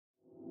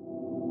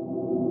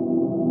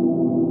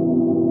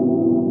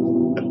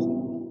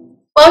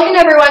Welcome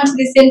everyone to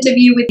this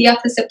interview with the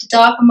authors of the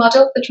DARPA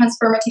model for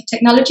transformative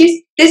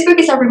technologies. This book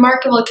is a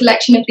remarkable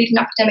collection of leading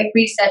academic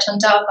research on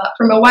DARPA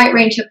from a wide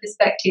range of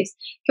perspectives,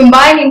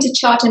 combining to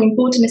chart an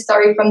important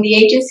story from the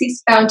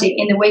agency's founding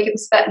in the wake of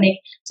Sputnik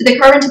to the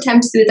current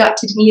attempts to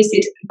adapt it and use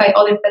it by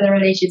other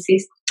federal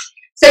agencies.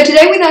 So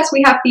today with us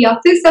we have the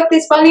authors of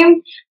this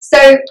volume.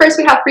 So first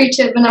we have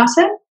Richard Van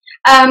Atta.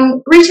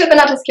 Richard Van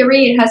Atta's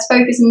career has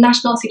focused on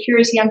national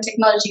security and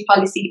technology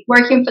policy,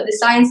 working for the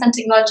Science and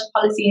Technology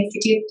Policy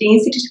Institute, the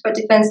Institute for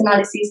Defense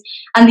Analysis,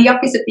 and the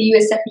Office of the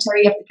U.S.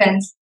 Secretary of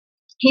Defense.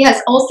 He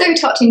has also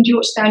taught in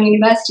Georgetown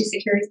University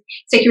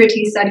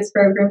Security Studies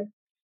program.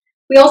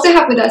 We also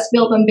have with us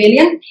Bill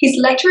Bonvillian. He's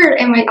a lecturer at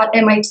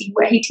MIT,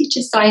 where he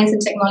teaches science and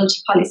technology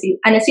policy,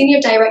 and a senior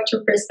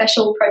director for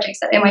special projects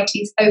at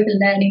MIT's Open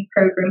Learning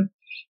program.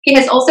 He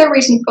has also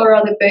written 4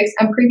 other books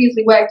and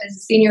previously worked as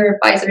a senior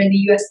advisor in the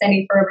US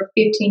Senate for over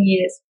 15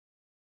 years.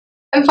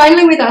 And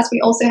finally with us,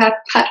 we also have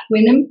Pat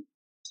Windham,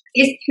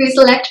 who is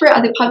a lecturer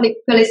at the Public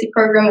Policy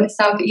Program at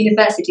Stanford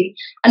University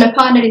and a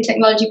partner in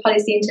Technology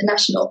Policy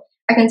International,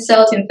 a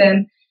consulting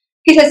firm.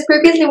 He has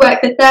previously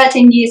worked for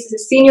 13 years as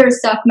a senior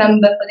staff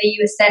member for the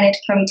US Senate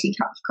Committee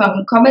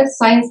on Commerce,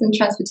 Science and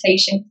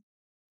Transportation.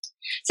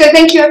 So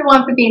thank you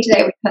everyone for being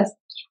today with us.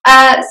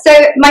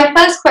 So my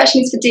first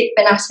question is for Dick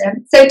Van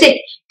Atta. So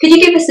Dick, could you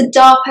give us a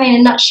DARPA in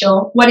a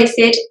nutshell? What is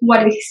it?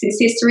 What is its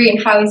history,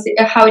 and how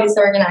it is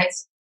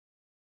organized?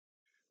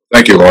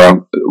 Thank you,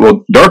 Laura.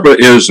 Well, DARPA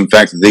is, in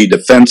fact, the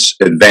Defense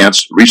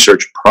Advanced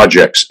Research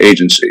Projects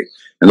Agency.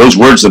 And those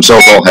words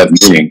themselves all have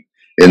meaning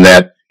in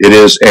that it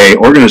is an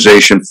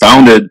organization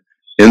founded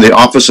in the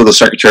Office of the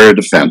Secretary of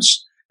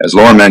Defense, as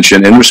Laura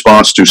mentioned, in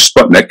response to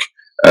Sputnik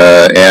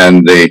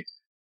and the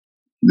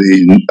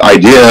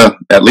idea,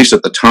 at least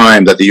at the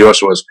time, that the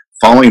U.S. was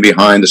falling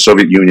behind the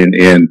Soviet Union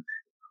in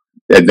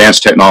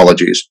advanced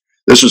technologies.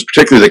 This was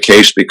particularly the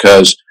case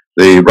because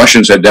the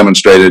Russians had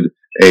demonstrated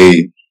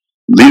a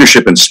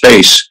leadership in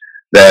space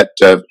that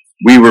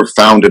we were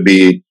found to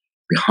be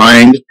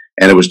behind,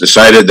 and it was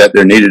decided that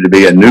there needed to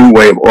be a new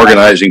way of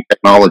organizing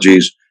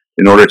technologies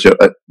in order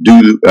to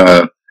do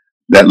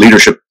that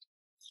leadership.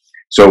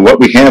 So what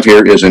we have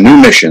here is a new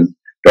mission.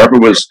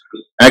 DARPA was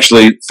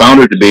actually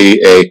founded to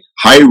be a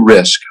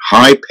high-risk,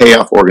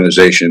 high-payoff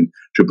organization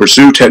to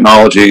pursue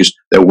technologies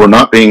that were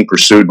not being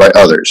pursued by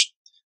others.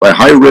 By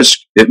high risk,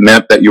 it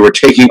meant that you were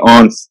taking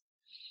on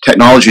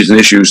technologies and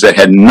issues that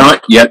had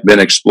not yet been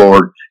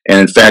explored and,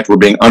 in fact, were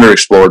being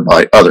underexplored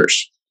by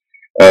others.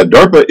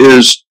 DARPA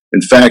is,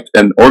 in fact,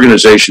 an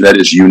organization that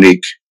is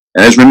unique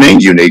and has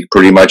remained unique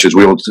pretty much, as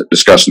we will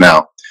discuss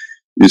now.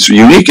 It's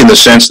unique in the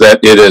sense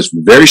that it is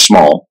very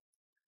small,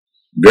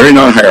 very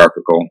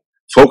non-hierarchical,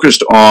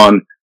 focused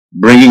on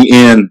bringing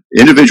in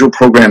individual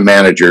program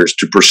managers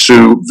to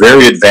pursue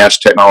very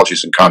advanced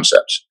technologies and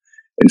concepts.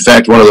 In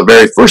fact, one of the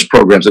very first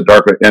programs that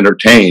DARPA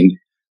entertained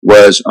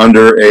was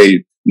under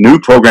a new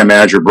program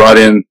manager brought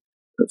in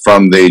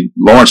from the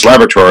Lawrence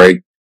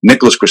Laboratory,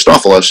 Nicholas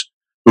Christopoulos,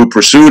 who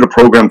pursued a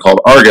program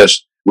called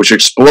Argus, which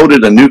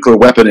exploded a nuclear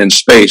weapon in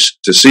space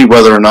to see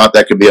whether or not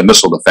that could be a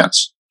missile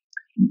defense.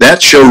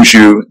 That shows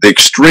you the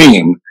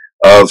extreme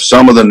of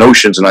some of the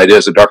notions and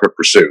ideas that DARPA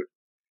pursued.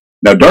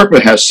 Now,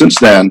 DARPA has since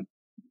then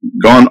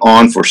gone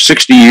on for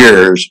 60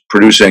 years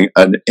producing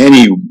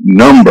any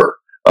number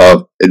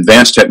of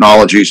advanced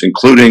technologies,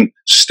 including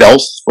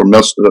stealth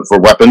for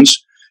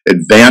weapons,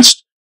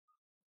 advanced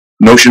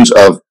notions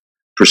of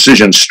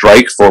precision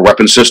strike for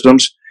weapon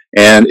systems,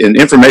 and in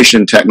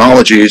information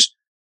technologies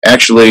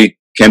actually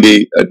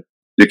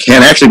it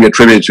can actually be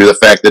attributed to the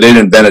fact that it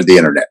invented the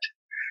internet.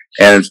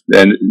 And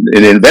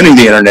in inventing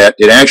the internet,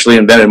 it actually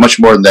invented much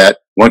more than that.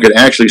 One could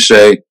actually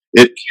say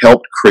it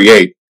helped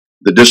create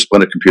the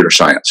discipline of computer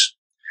science.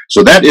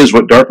 So that is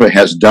what DARPA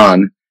has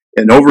done,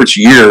 and over its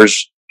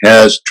years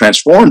has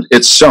transformed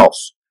itself.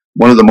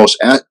 One of the most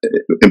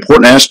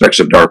important aspects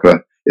of DARPA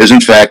is,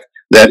 in fact,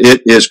 that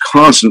it is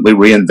constantly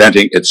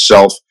reinventing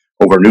itself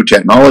over new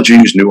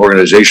technologies, new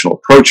organizational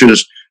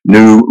approaches,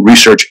 new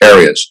research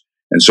areas.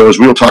 And so as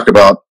we'll talk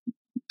about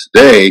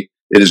today,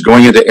 it is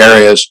going into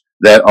areas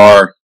that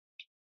are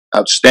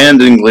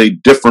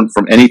outstandingly different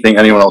from anything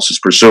anyone else is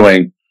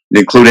pursuing,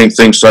 including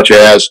things such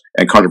as,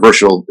 and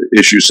controversial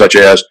issues such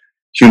as,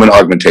 human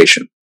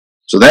augmentation.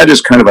 So that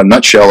is kind of a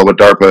nutshell of what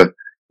DARPA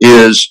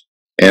is,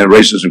 and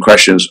raises some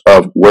questions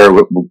of where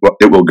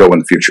it will go in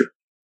the future.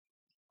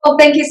 Well,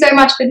 thank you so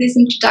much for this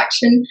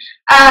introduction.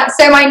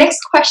 So my next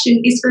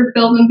question is for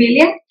Bill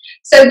Bonvillian.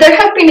 So there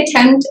have been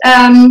attempts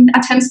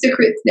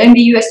in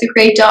the US to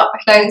create DARPA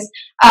clones.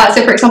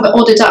 So for example,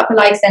 all the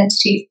DARPA-like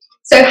entities.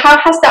 So how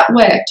has that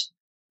worked?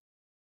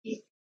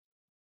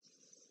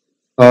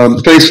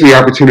 Thanks for the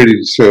opportunity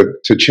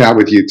to chat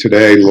with you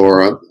today,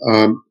 Laura.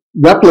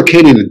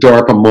 Replicating the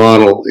DARPA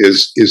model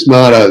is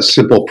not a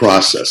simple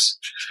process.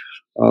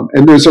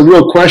 And there's a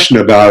real question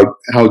about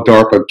how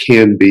DARPA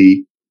can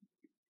be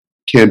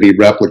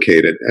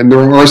replicated. And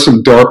there are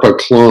some DARPA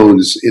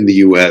clones in the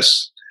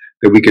US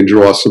that we can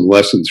draw some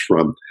lessons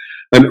from.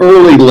 An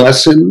early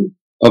lesson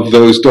of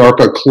those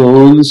DARPA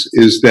clones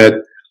is that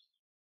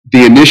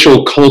the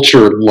initial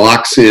culture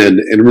locks in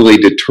and really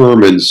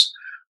determines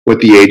what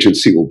the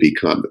agency will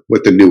become,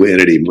 what the new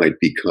entity might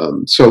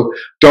become. So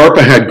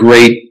DARPA had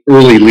great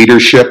early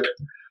leadership,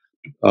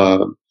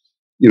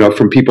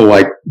 from people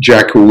like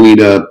Jack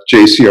Kawina,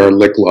 J.C.R.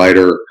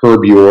 Licklider,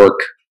 Herb York,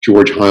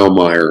 George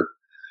Heilmeyer.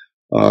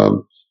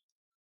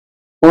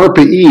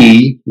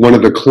 ARPA-E, one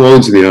of the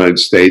clones of the United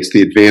States,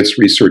 the Advanced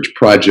Research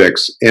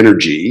Projects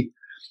Energy,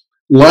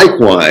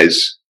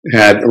 likewise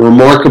had a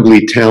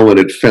remarkably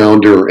talented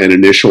founder and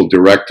initial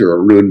director,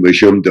 Arun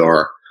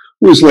Majumdar,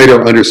 who was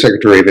later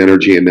Undersecretary of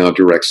Energy and now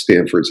directs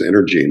Stanford's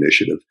Energy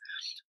Initiative.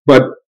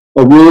 But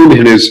Arun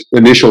and his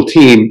initial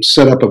team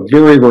set up a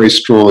very, very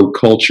strong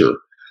culture,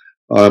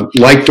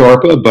 like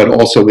DARPA, but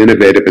also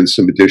innovative in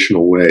some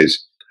additional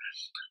ways.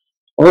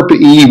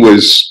 ARPA-E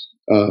was,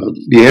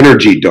 the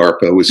Energy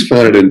DARPA, was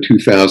founded in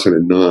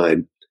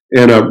 2009,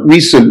 and a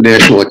recent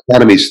National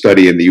Academy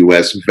study in the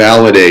US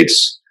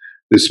validates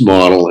this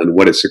model and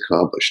what it's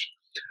accomplished.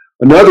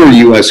 Another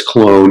US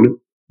clone,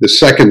 the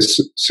second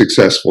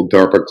successful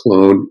DARPA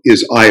clone,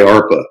 is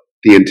IARPA,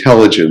 the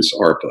intelligence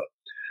ARPA,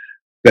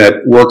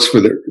 that works for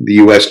the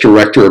US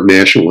Director of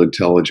National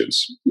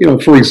Intelligence.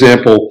 For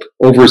example,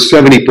 over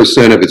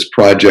 70% of its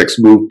projects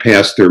move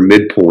past their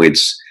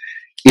midpoints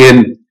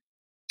in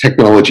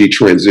technology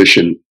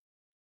transition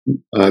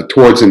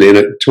towards an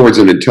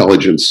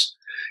intelligence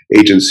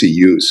agency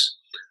use.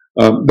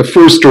 The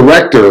first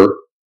director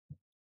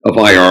of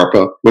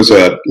IARPA was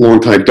a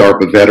longtime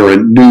DARPA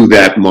veteran, knew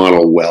that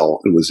model well,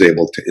 and was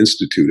able to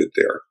institute it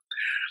there.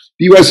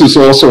 The U.S. has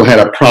also had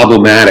a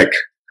problematic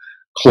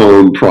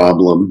clone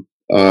problem.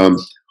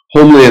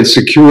 Homeland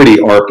Security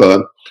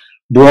ARPA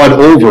brought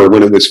over,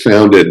 when it was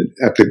founded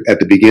at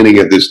the beginning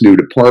of this new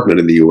department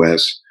in the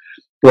U.S.,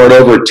 brought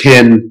over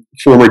 10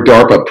 former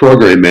DARPA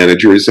program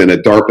managers and a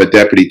DARPA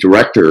deputy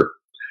director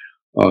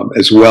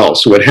as well.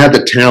 So it had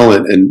the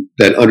talent and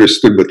that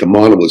understood what the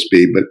model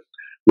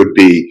would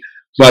be.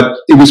 But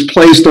it was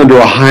placed under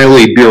a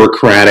highly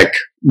bureaucratic,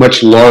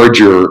 much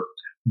larger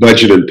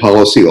budget and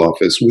policy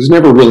office, was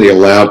never really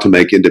allowed to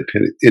make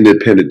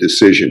independent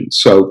decisions.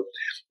 So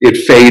it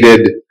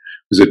faded,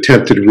 was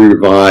attempted to be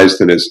revised,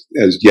 and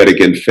has yet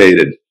again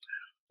faded.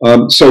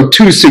 So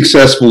 2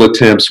 successful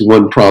attempts,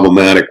 1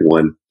 problematic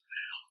one.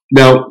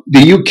 Now,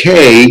 the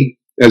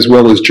UK, as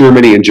well as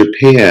Germany and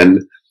Japan,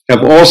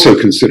 have also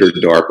considered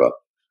DARPA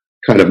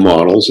kind of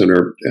models, and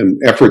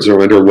efforts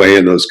are underway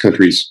in those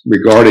countries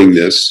regarding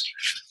this.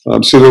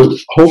 So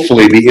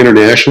hopefully the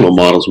international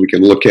models we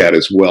can look at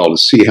as well to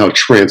see how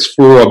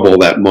transferable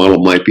that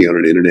model might be on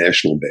an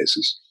international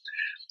basis.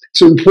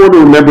 It's important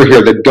to remember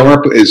here that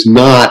DARPA is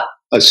not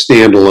a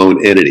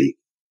standalone entity.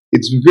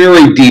 It's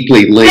very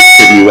deeply linked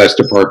to the U.S.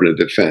 Department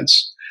of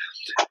Defense.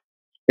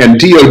 And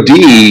DoD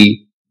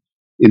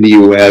in the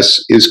U.S.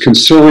 is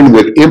concerned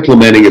with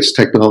implementing its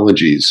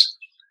technologies,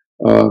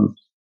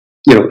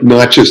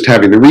 not just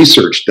having the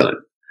research done.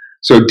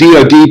 So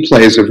DoD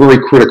plays a very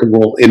critical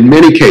role in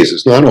many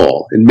cases, not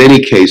all, in many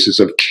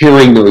cases of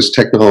carrying those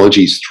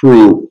technologies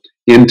through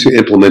into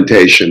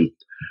implementation.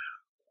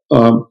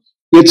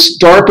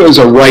 DARPA is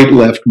a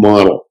right-left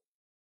model.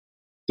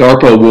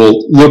 DARPA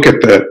will look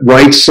at the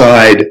right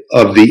side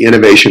of the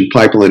innovation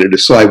pipeline and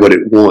decide what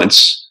it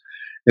wants,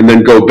 and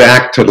then go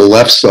back to the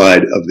left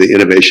side of the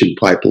innovation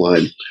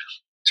pipeline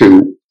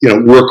to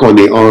work on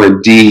the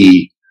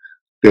R&D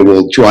that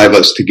will drive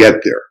us to get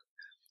there.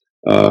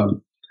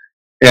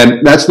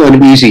 And that's not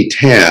an easy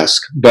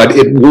task, but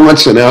it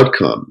wants an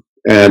outcome.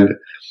 And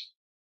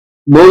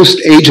most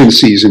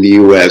agencies in the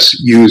US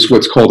use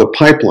what's called a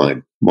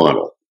pipeline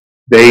model.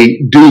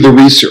 They do the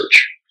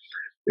research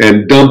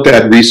and dump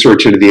that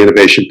research into the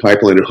innovation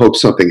pipeline and hope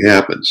something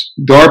happens.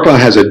 DARPA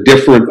has a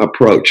different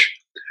approach.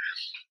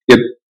 It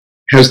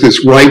has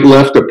this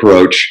right-left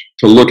approach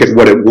to look at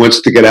what it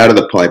wants to get out of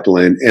the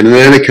pipeline, and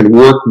then it can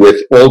work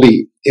with all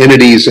the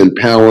entities and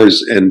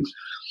powers and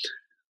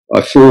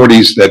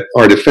authorities that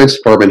our Defense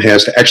Department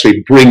has to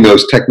actually bring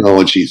those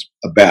technologies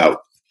about.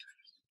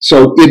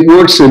 So it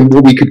works in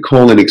what we could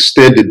call an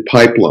extended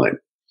pipeline.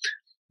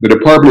 The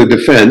Department of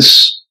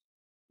Defense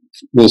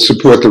will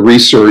support the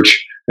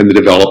research and the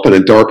development,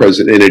 and DARPA is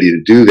an entity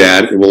to do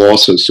that. It will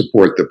also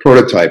support the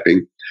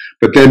prototyping.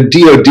 But then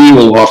DoD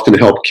will often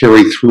help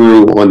carry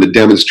through on the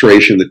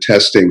demonstration, the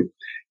testing,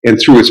 and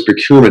through its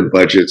procurement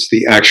budgets,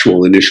 the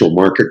actual initial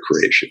market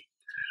creation.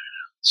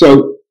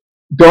 So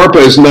DARPA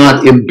is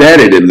not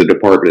embedded in the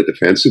Department of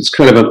Defense. It's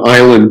kind of an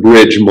island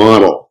bridge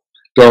model.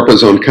 DARPA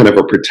is on kind of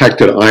a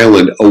protected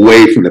island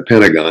away from the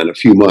Pentagon, a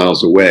few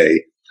miles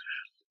away.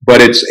 But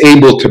it's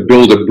able to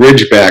build a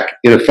bridge back,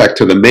 in effect,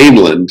 to the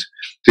mainland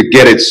to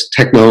get its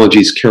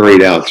technologies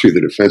carried out through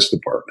the Defense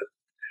Department.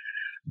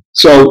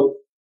 So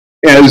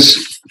as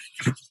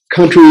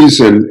countries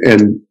and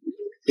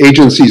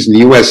agencies in the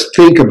U.S.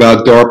 think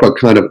about DARPA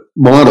kind of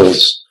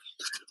models,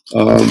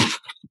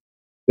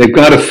 they've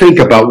got to think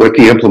about what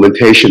the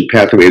implementation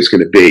pathway is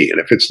going to be. And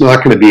if it's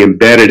not going to be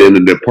embedded in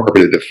the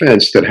Department of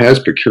Defense that has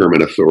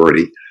procurement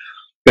authority,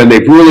 then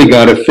they've really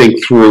got to think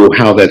through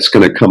how that's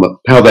going to come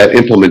up, how that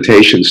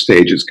implementation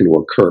stage is going to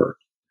occur.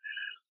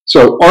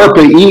 So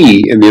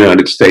ARPA-E in the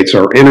United States,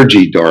 our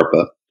energy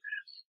DARPA,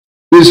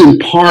 isn't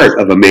part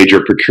of a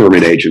major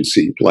procurement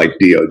agency like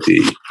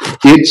DoD.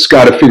 It's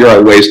got to figure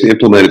out ways to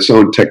implement its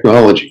own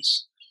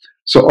technologies.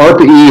 So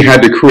ARPA-E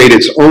had to create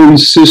its own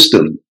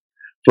system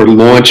for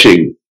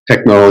launching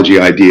technology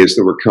ideas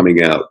that were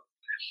coming out.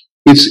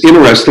 It's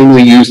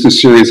interestingly used a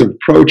series of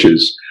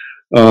approaches.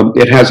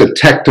 It has a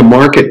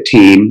tech-to-market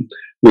team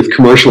with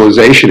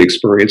commercialization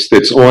experience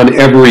that's on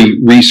every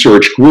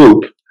research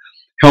group,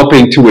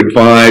 helping to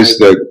advise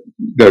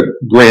the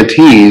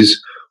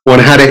grantees on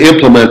how to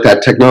implement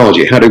that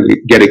technology, how to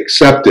get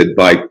accepted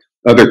by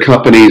other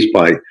companies,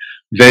 by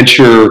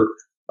venture,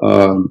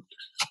 or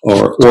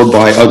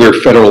by other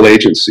federal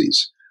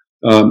agencies.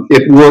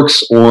 It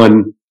works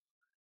on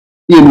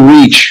in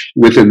reach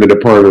within the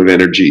Department of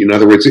Energy. In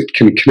other words, it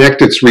can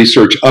connect its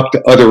research up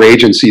to other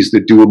agencies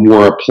that do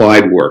more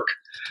applied work.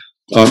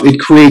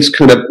 It creates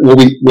kind of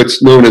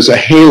what's known as a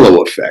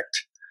halo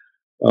effect.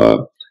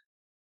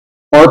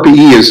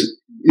 ARPA-E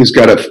is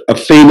got a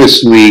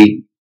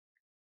famously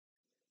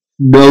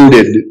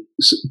noted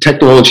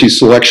technology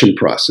selection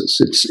process.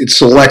 It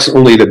selects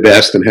only the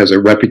best and has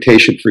a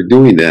reputation for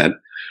doing that.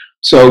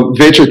 So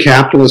venture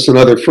capitalists and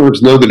other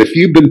firms know that if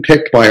you've been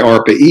picked by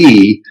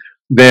ARPA-E,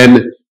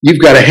 then you've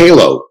got a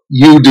halo.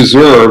 You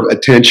deserve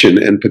attention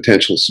and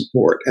potential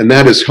support. And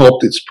that has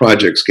helped its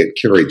projects get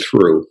carried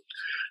through.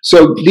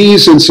 So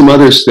these and some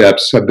other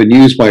steps have been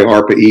used by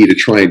ARPA-E to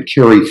try and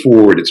carry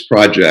forward its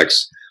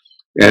projects.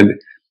 And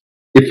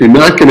if you're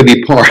not going to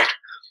be part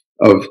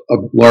of a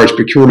large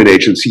procurement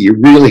agency, you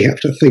really have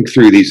to think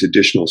through these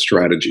additional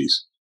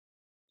strategies.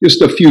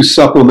 Just a few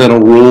supplemental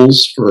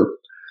rules for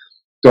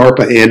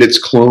DARPA and its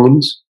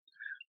clones.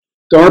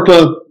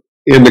 DARPA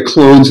and the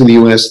clones in the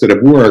US that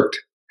have worked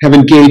have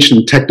engaged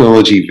in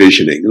technology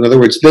visioning. In other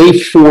words, they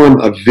form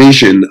a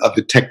vision of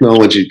the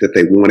technology that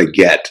they want to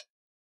get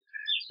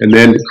and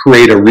then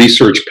create a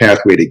research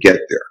pathway to get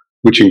there,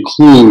 which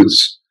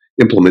includes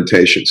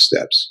implementation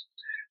steps.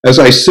 As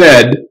I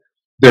said,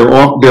 they're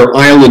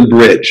island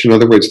bridge. In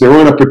other words, they're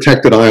on a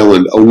protected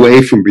island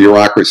away from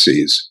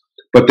bureaucracies,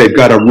 but they've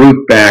got a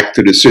route back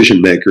to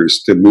decision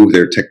makers to move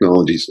their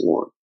technologies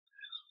along.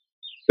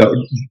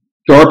 The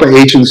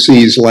DARPA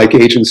agencies, like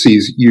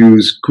agencies,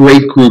 use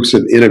great groups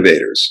of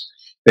innovators.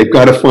 They've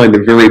got to find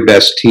the very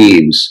best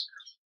teams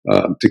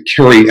to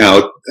carry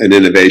out an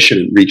innovation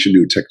and reach a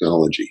new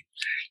technology.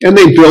 And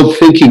they build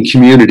thinking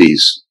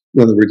communities.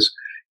 In other words,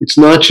 it's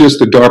not just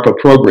the DARPA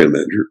program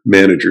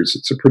managers,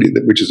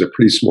 which is a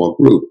pretty small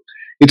group.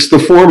 It's the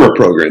former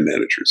program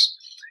managers.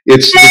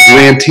 It's the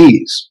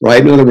grantees,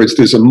 right? In other words,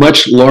 there's a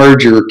much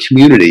larger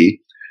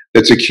community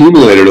that's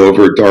accumulated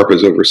over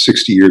DARPA's over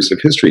 60 years of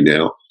history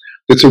now.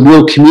 That's a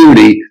real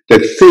community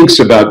that thinks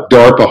about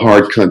DARPA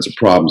hard kinds of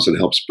problems and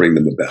helps bring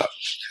them about.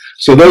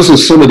 So those are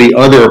some of the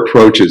other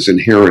approaches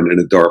inherent in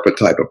a DARPA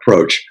type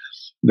approach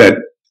that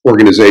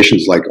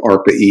organizations like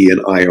ARPA-E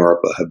and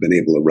IARPA have been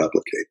able to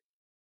replicate.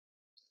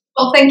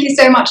 Well, thank you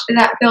so much for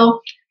that,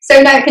 Bill.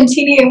 So now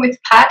continuing with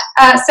Pat.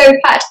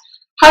 Pat,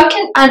 how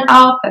can an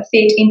ARPA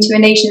fit into a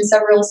nation's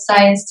overall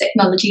science,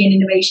 technology and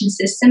innovation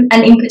system?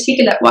 And in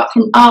particular, what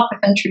can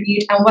ARPA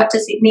contribute and what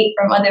does it need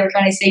from other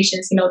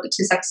organizations in order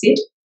to succeed?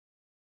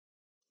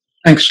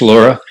 Thanks,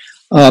 Laura.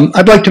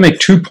 I'd like to make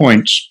 2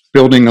 points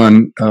building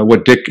on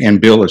what Dick and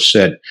Bill have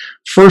said.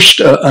 First,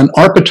 an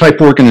ARPA-type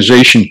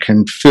organization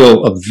can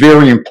fill a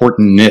very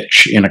important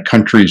niche in a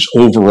country's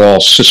overall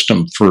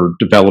system for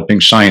developing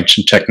science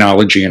and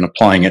technology and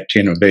applying it to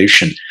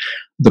innovation.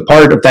 The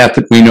part of that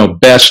we know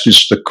best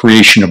is the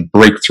creation of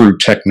breakthrough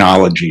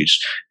technologies.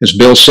 As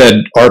Bill said,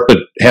 ARPA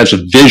has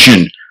a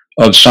vision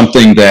of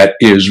something that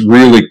is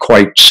really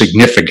quite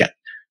significant.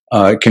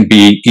 It can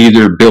be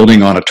either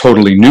building on a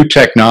totally new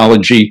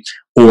technology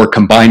or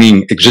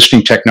combining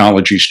existing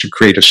technologies to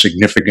create a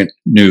significant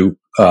new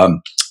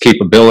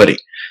capability.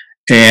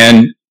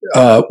 And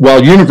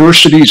while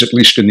universities, at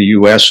least in the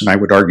US, and I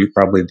would argue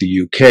probably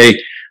the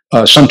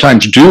UK,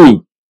 sometimes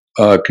do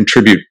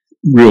contribute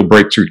real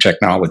breakthrough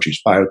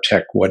technologies,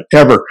 biotech,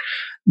 whatever,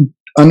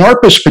 an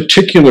ARPA's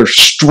particular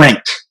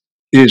strength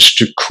is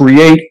to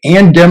create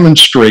and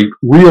demonstrate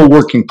real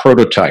working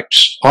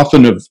prototypes,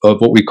 often of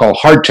what we call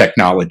hard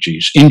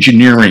technologies,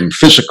 engineering,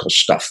 physical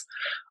stuff.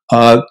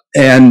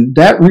 And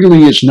that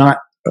really is not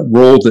a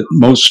role that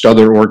most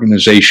other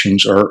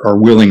organizations are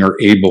willing or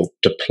able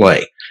to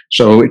play.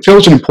 So it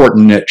fills an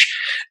important niche.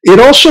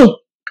 It also,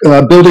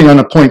 building on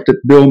a point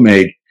that Bill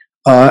made,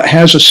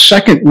 has a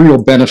second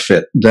real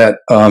benefit that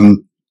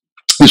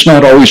is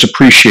not always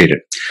appreciated,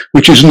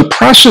 which is in the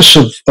process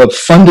of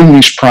funding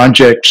these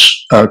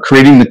projects,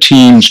 creating the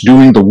teams,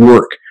 doing the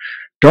work,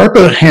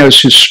 DARPA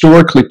has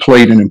historically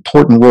played an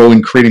important role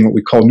in creating what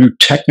we call new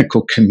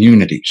technical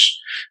communities,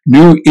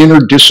 new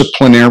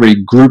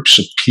interdisciplinary groups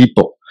of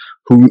people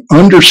who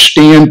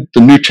understand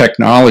the new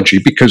technology,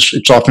 because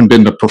it's often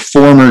been the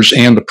performers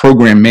and the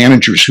program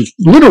managers who've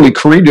literally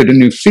created a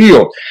new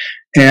field.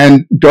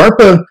 And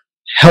DARPA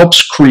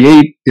helps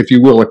create, if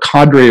you will, a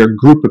cadre or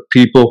group of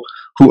people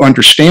who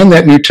understand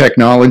that new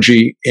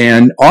technology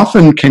and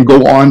often can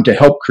go on to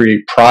help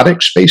create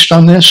products based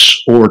on this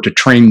or to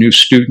train new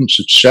students,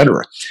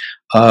 etc.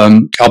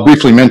 I'll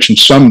briefly mention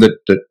some that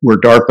where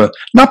DARPA,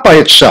 not by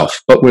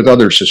itself, but with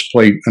others, has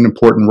played an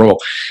important role.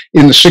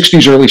 In the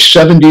 60s, early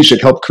 70s,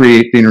 it helped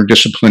create the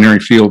interdisciplinary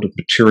field of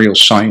material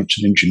science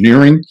and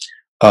engineering.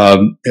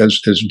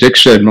 As Dick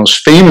said,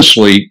 most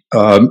famously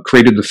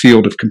created the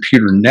field of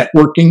computer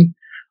networking.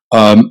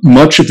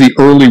 Much of the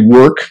early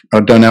work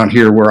done out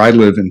here where I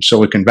live in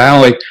Silicon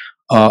Valley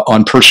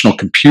on personal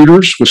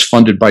computers was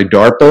funded by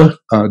DARPA,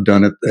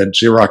 done at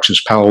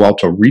Xerox's Palo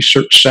Alto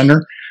Research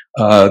Center.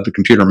 The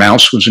computer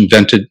mouse was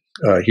invented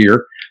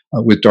here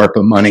with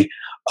DARPA money.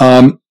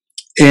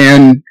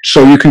 And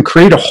so you can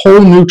create a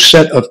whole new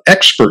set of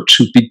experts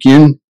who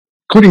begin,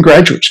 including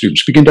graduate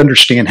students, begin to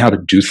understand how to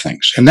do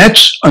things. And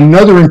that's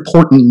another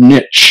important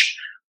niche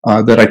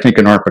that I think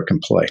an ARPA can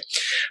play.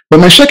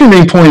 But my second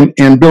main point,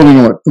 and building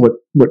on what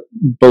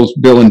both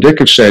Bill and Dick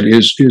have said,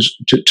 is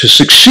to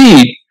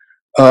succeed,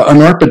 an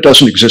ARPA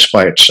doesn't exist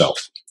by itself.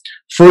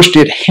 First,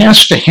 it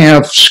has to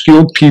have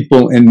skilled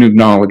people and new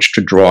knowledge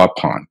to draw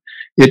upon.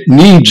 It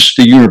needs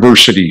the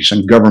universities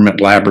and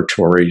government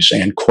laboratories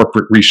and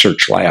corporate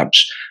research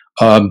labs,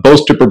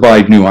 both to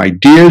provide new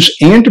ideas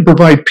and to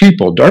provide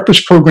people.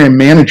 DARPA's program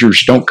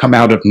managers don't come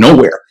out of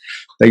nowhere.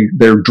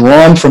 They're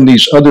drawn from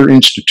these other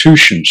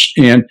institutions.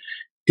 And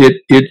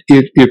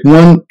if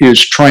one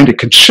is trying to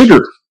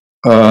considering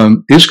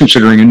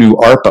a new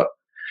ARPA,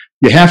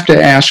 you have to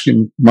ask,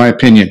 in my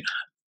opinion,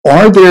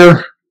 are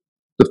there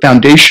the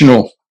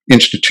foundational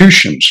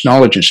institutions,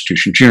 knowledge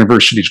institutions,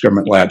 universities,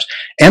 government labs,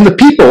 and the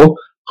people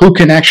who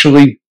can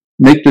actually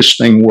make this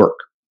thing work?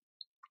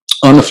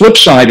 On the flip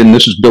side, and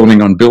this is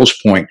building on Bill's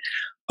point,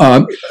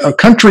 a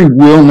country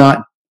will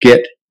not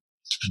get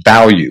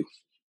value,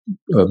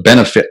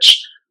 benefits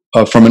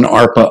from an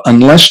ARPA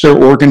unless there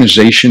are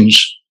organizations,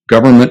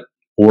 government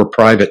or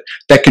private,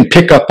 that can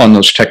pick up on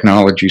those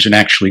technologies and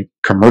actually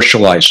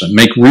commercialize them,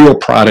 make real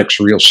products,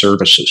 real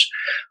services.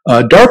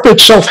 DARPA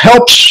itself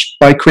helps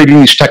by creating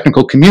these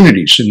technical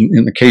communities.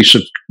 In the case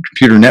of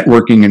computer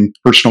networking and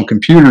personal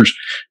computers,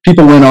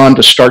 people went on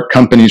to start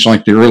companies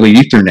like the early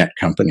Ethernet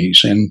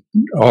companies and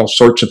all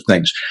sorts of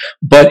things.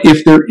 But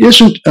if there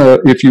isn't,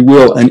 if you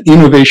will, an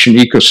innovation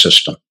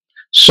ecosystem,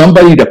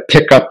 somebody to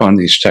pick up on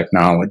these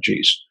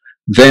technologies,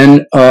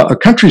 then a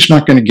country's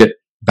not going to get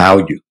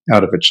value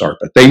out of its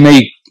ARPA.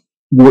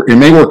 It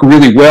may work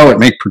really well. It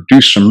may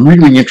produce some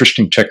really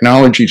interesting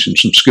technologies and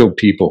some skilled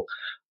people,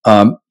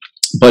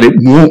 but it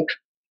won't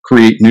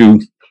create new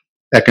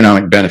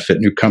economic benefit,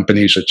 new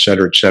companies, et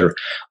cetera,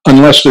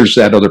 unless there's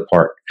that other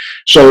part.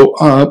 So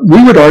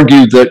we would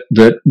argue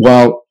that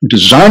while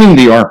designing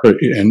the ARPA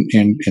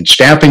and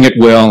staffing it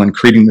well and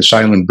creating this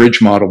island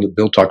bridge model that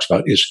Bill talks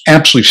about is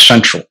absolutely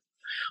central.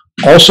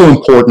 Also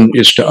important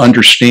is to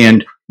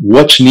understand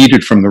what's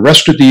needed from the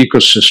rest of the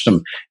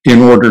ecosystem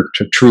in order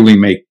to truly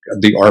make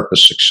the ARPA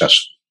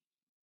successful.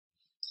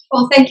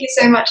 Well, thank you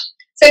so much.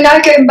 So now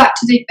going back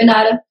to Dick and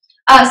Atta.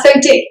 So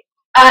Dick,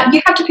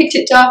 you have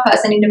depicted DARPA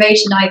as an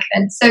innovation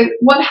icon. So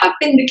what have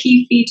been the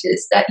key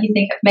features that you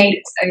think have made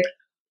it so?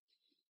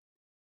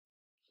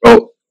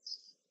 Well,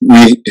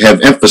 we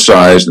have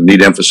emphasized, and need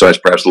to emphasize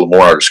perhaps a little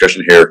more in our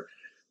discussion here,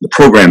 the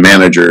program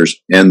managers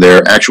and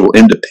their actual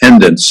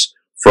independence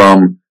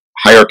from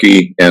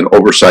hierarchy and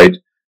oversight.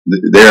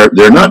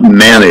 They're not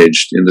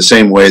managed in the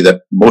same way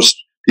that most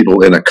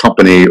people in a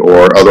company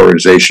or other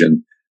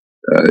organization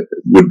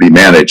would be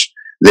managed.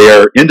 They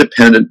are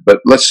independent, but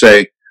let's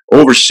say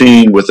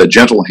overseen with a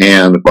gentle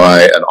hand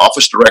by an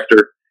office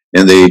director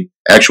and the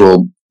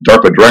actual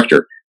DARPA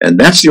director. And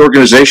that's the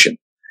organization.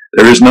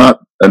 There is not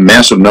a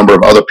massive number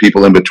of other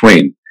people in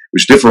between,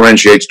 which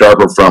differentiates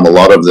DARPA from a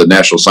lot of the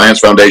National Science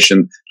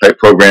Foundation type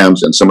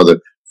programs and some of the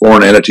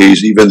foreign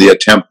entities, even the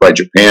attempt by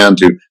Japan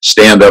to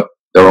stand up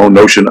their own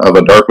notion of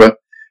a DARPA.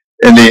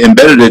 And they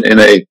embedded it in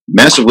a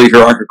massively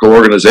hierarchical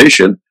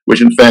organization,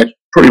 which in fact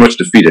pretty much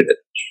defeated it.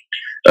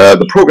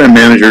 The program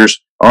managers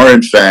are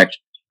in fact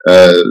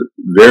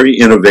very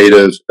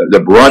innovative.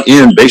 They're brought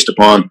in based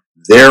upon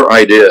their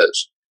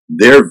ideas,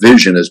 their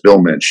vision, as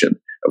Bill mentioned,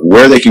 of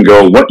where they can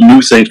go, what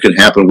new things can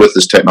happen with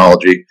this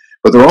technology.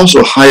 But they're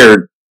also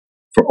hired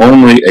for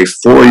only a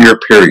 4-year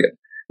period.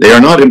 They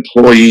are not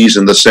employees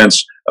in the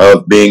sense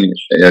of being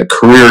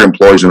career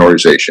employees in an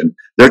organization.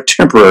 They're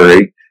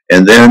temporary,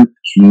 and then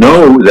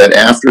know that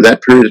after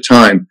that period of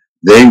time,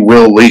 they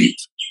will leave,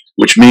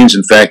 which means,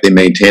 in fact, they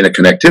maintain a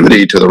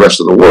connectivity to the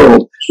rest of the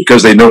world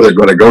because they know they're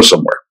going to go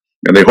somewhere.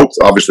 And they hope,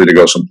 obviously, to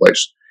go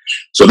someplace.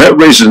 So that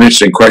raises an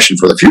interesting question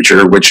for the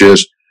future, which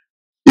is,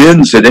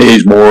 in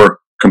today's more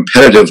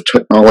competitive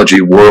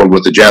technology world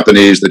with the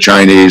Japanese, the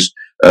Chinese,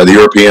 the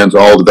Europeans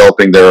all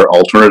developing their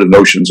alternative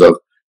notions of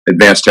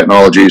advanced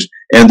technologies,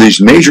 and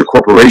these major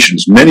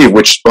corporations, many of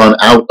which spun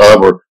out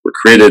of or were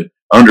created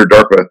under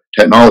DARPA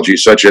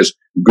technologies, such as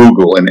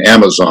Google and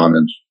Amazon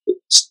and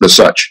the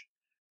such,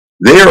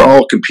 they are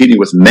all competing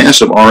with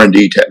massive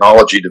R&D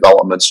technology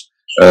developments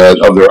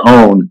of their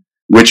own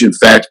which in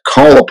fact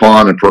call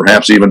upon and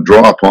perhaps even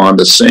draw upon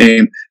the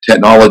same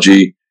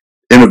technology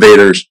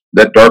innovators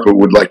that DARPA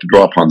would like to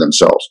draw upon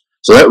themselves.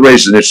 So that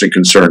raises an interesting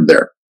concern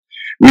there.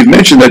 We've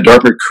mentioned that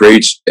DARPA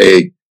creates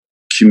a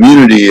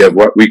community of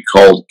what we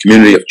call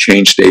community of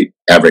change state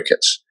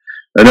advocates.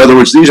 In other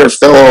words, these are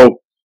fellow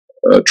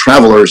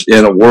travelers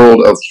in a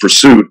world of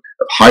pursuit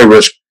of high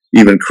risk,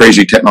 even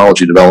crazy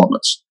technology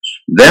developments.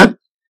 That,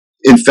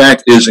 in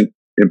fact, is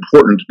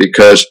important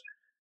because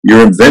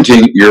you're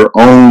inventing your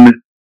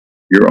own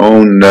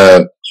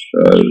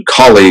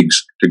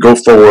colleagues to go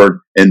forward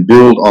and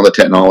build on the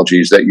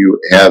technologies that you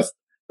have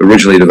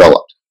originally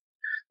developed.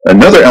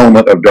 Another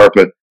element of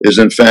DARPA is,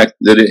 in fact,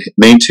 that it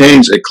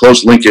maintains a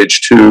close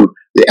linkage to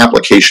the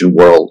application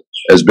world,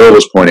 as Bill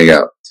was pointing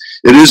out.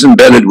 It is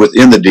embedded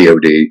within the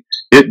DoD.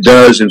 It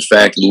does, in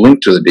fact, link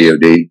to the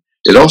DoD.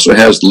 It also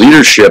has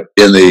leadership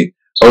in the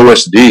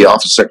OSD,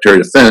 Office of Secretary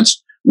of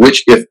Defense,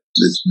 which, if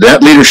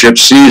that leadership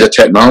sees a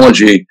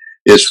technology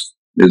is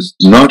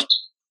not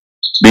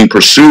being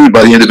pursued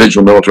by the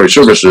individual military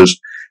services,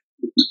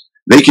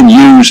 they can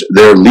use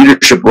their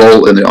leadership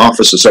role in the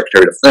Office of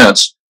Secretary of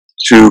Defense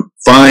to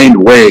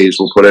find ways,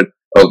 we'll put it,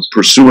 of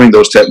pursuing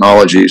those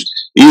technologies,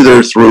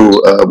 either through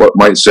what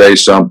might say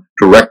some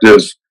directive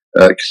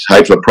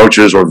type of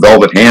approaches or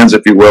velvet hands,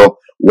 if you will.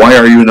 Why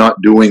are you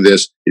not doing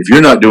this? If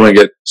you're not doing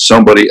it,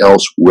 somebody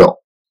else will.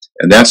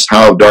 And that's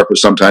how DARPA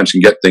sometimes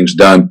can get things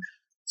done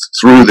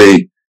through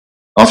the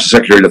Office of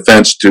Secretary of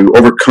Defense to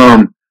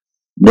overcome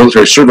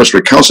military service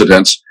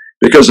recalcitrance,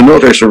 because the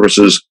military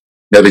services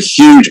have a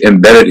huge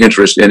embedded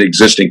interest in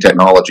existing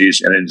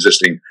technologies and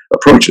existing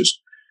approaches.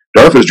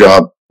 DARPA's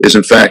job is,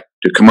 in fact,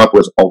 to come up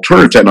with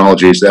alternative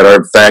technologies that are,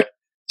 in fact,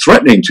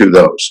 threatening to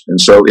those.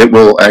 And so it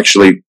will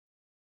actually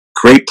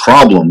create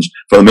problems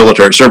for the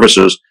military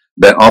services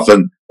that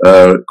often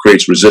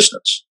creates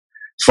resistance.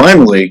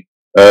 Finally,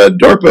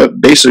 DARPA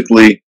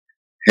basically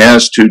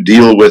has to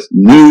deal with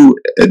new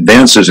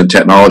advances in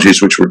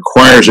technologies, which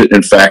requires it,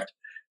 in fact,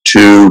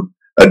 to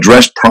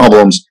address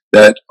problems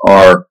that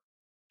are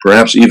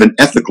perhaps even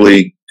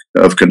ethically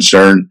of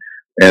concern,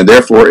 and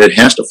therefore it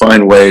has to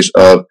find ways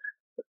of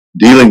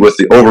dealing with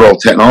the overall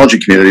technology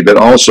community, but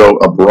also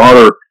a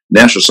broader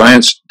national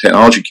science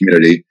technology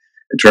community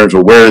in terms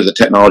of where the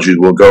technologies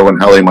will go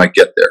and how they might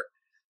get there.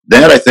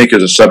 That, I think,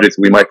 is a subject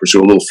that we might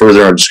pursue a little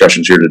further in our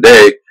discussions here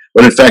today,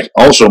 but in fact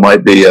also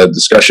might be a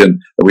discussion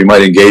that we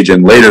might engage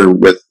in later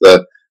with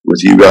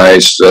you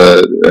guys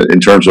in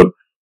terms of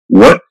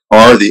what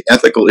are the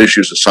ethical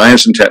issues of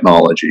science and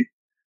technology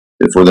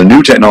for the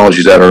new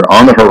technologies that are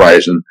on the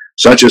horizon,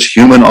 such as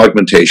human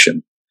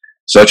augmentation,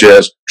 such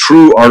as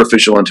true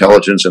artificial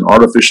intelligence and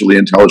artificially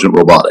intelligent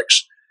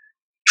robotics,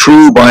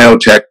 true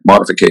biotech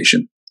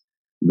modification.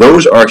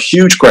 Those are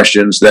huge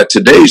questions that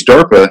today's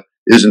DARPA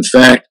is, in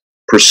fact,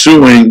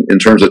 pursuing in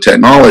terms of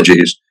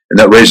technologies, and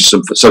that raises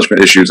some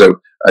subsequent issues that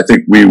I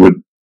think we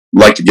would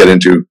like to get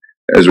into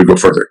as we go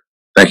further.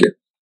 Thank you.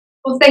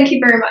 Well, thank you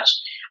very much.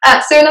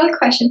 So another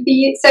question for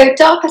you. So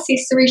DARPA's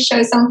history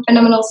shows some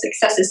phenomenal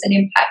successes and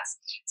impacts.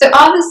 So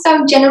are there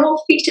some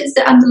general features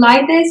that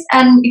underlie this?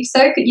 And if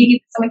so, could you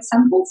give some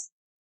examples?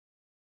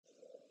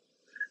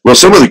 Well,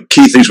 some of the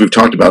key things we've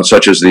talked about,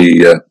 such as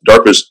the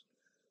DARPA's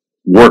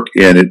work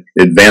in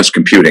advanced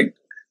computing,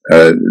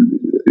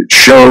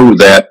 show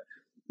that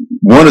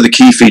one of the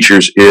key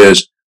features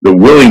is the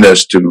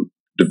willingness to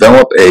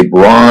develop a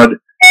broad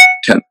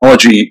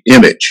technology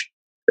image,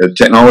 a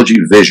technology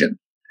vision,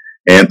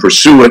 and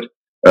pursue it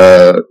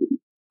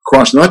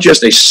across not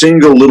just a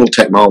single little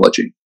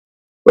technology,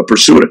 but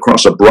pursue it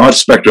across a broad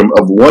spectrum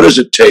of what does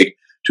it take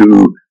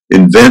to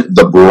invent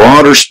the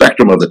broader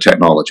spectrum of the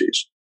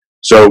technologies.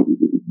 So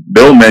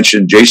Bill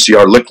mentioned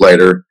J.C.R.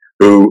 Licklider,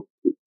 who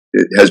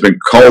has been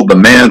called the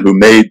man who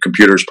made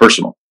computers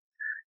personal.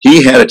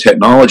 He had a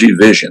technology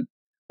vision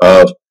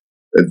of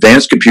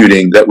advanced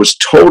computing that was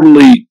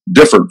totally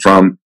different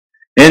from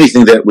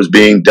anything that was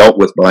being dealt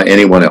with by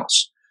anyone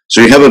else.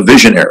 So you have a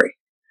visionary,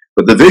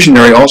 but the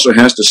visionary also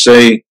has to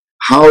say,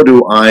 how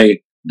do I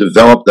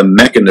develop the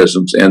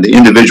mechanisms and the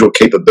individual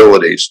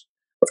capabilities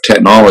of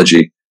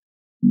technology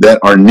that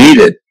are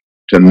needed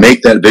to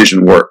make that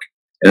vision work?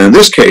 And in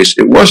this case,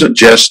 it wasn't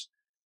just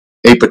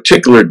a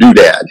particular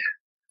doodad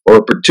or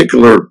a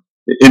particular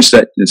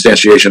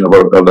instantiation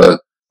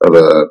of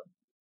a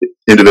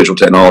individual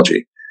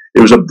technology.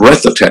 It was a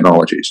breadth of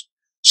technologies,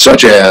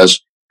 such as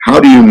how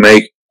do you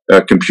make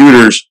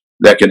computers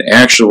that can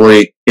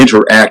actually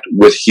interact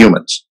with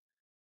humans?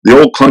 The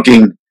old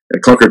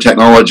clunker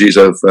technologies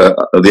of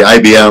the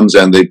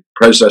IBMs and the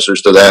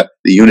predecessors to that,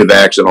 the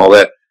UNIVACs and all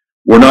that,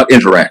 were not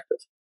interactive.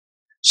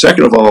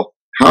 Second of all,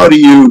 how do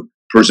you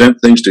present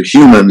things to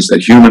humans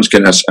that humans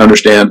can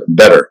understand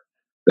better?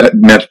 That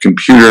meant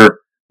computer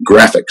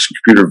graphics,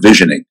 computer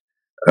visioning,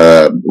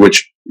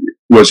 which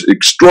was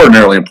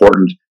extraordinarily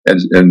important.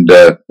 And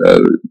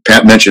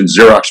Pat mentioned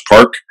Xerox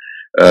PARC,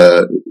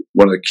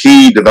 one of the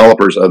key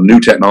developers of new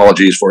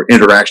technologies for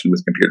interaction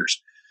with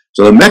computers.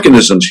 So the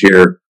mechanisms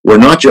here were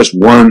not just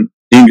one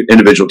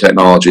individual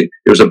technology,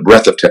 it was a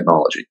breadth of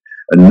technology.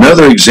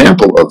 Another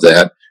example of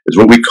that is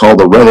what we call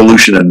the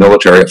revolution in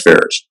military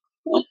affairs.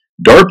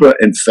 DARPA,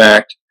 in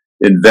fact,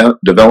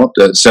 developed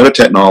a set of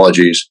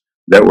technologies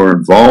that were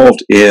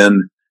involved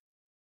in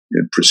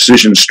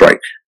precision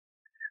strike.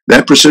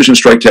 That precision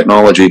strike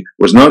technology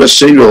was not a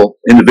single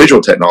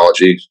individual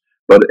technology,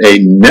 but a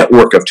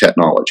network of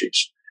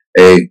technologies,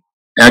 a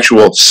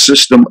actual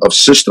system of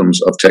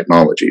systems of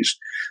technologies.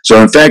 So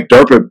in fact,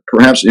 DARPA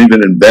perhaps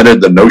even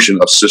invented the notion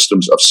of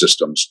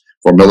systems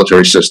for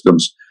military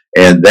systems,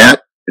 and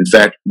that in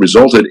fact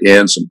resulted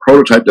in some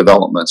prototype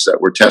developments that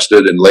were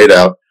tested and laid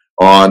out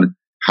on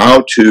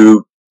how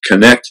to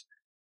connect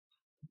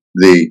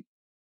the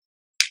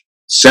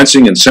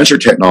sensing and sensor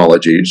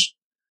technologies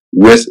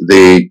with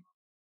the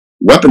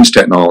weapons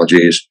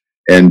technologies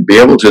and be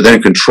able to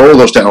then control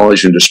those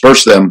technologies and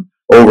disperse them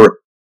over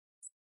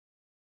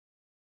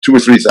 2,000 or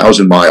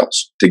 3,000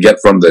 miles to get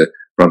from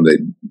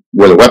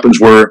where the weapons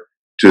were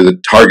to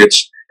the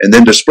targets, and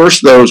then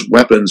disperse those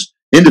weapons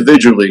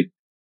individually,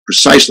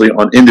 precisely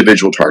on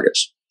individual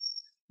targets.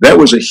 That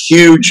was a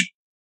huge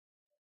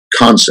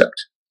concept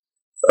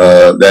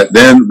that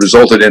then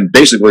resulted in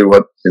basically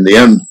what, in the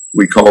end,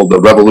 we called the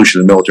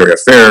revolution in military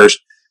affairs.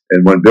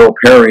 And when Bill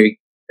Perry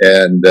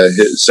and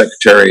his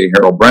secretary,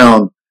 Harold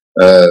Brown,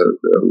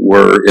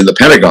 were in the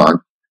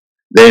Pentagon,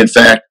 they in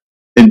fact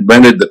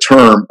invented the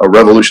term a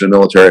revolution in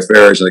military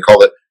affairs, and they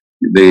called it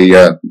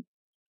the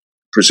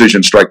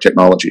precision strike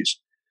technologies.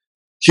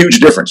 Huge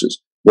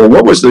differences. Well,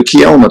 what was the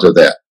key element of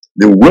that?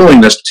 The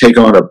willingness to take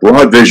on a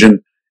broad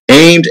vision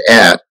aimed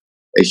at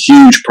a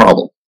huge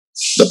problem.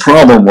 The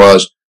problem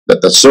was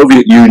that the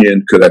Soviet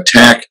Union could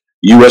attack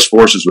U.S.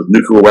 forces with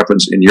nuclear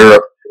weapons in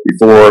Europe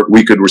before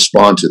we could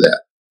respond to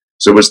that.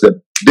 So it was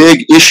the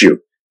big issue.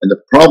 And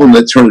the problem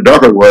that turned to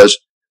DARPA was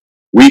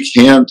we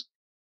can't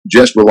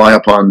just rely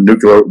upon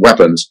nuclear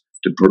weapons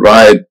to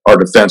provide our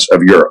defense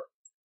of Europe.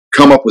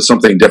 Come up with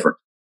something different.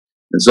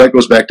 And so that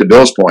goes back to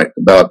Bill's point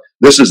about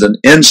this is an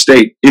end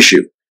state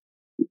issue.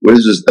 This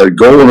is a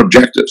goal and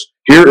objectives.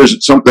 Here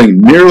is something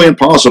nearly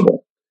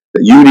impossible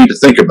that you need to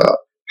think about.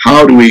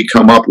 How do we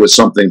come up with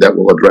something that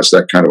will address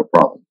that kind of a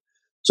problem?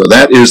 So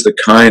that is the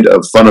kind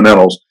of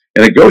fundamentals.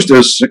 And it goes to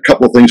a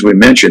couple of things we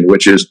mentioned,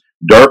 which is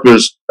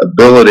DARPA's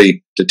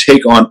ability to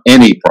take on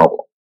any problem,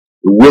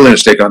 the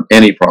willingness to take on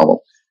any problem.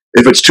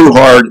 If it's too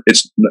hard,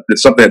 it's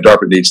something that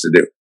DARPA needs to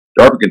do.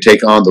 DARPA can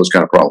take on those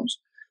kind of problems.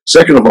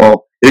 Second of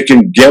all, it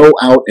can go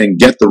out and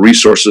get the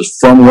resources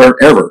from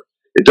wherever.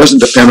 It doesn't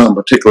depend on a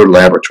particular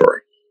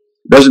laboratory.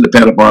 It doesn't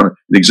depend upon an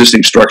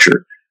existing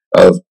structure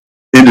of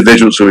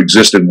individuals who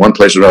exist in one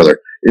place or another.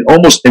 It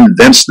almost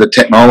invents the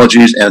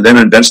technologies and then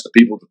invents the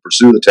people to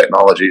pursue the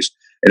technologies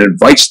and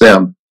invites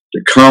them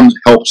to come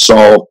help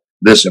solve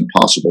this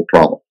impossible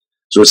problem.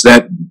 So it's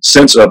that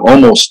sense of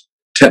almost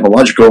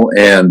technological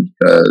and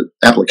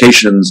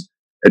applications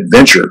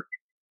adventure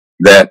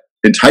that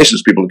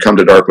entices people to come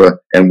to DARPA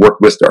and work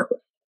with DARPA.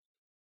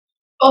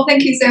 Well,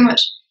 thank you so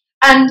much.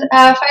 And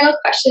final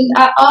question,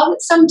 are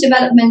some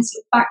developments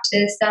or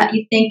factors that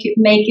you think would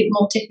make it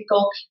more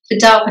difficult for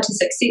DARPA to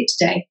succeed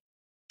today?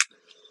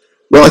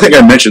 Well, I think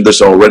I mentioned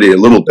this already a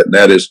little bit, and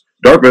that is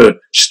DARPA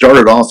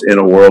started off in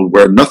a world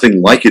where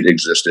nothing like it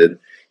existed.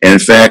 And in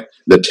fact,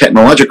 the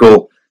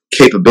technological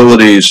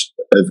capabilities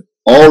of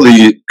all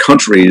the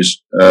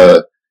countries,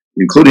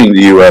 including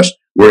the U.S.,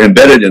 were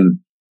embedded in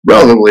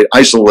relatively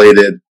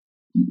isolated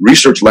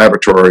research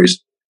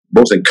laboratories,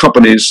 both in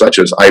companies such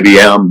as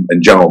IBM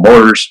and General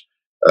Motors,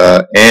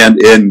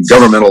 and in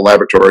governmental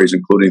laboratories,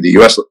 including the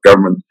U.S.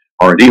 government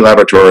R&D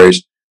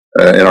laboratories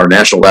and our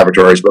national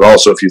laboratories. But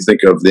also, if you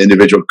think of the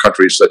individual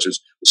countries such as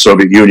the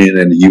Soviet Union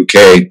and the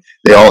UK,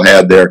 they all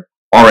had their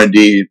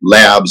R&D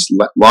labs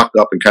locked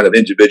up and kind of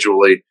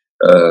individually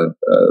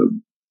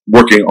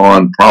working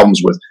on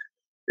problems with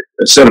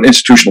a set of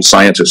institutional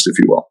scientists, if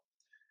you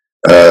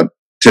will.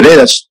 Today,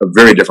 that's a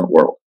very different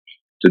world.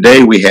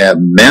 Today, we have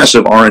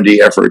massive R&D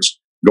efforts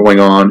going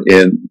on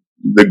in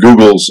the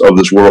Googles of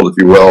this world,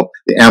 if you will,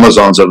 the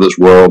Amazons of this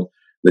world,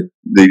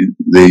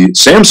 the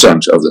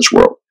Samsungs of this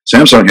world.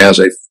 Samsung has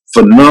a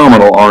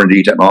phenomenal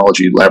R&D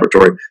technology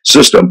laboratory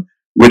system,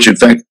 which in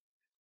fact,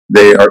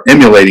 they are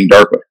emulating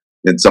DARPA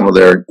in some of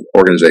their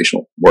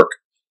organizational work.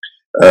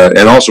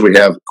 And also we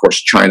have, of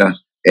course, China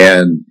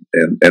and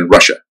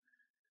Russia.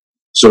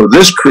 So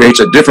this creates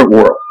a different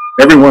world.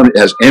 Everyone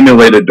has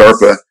emulated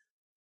DARPA.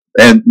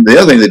 And the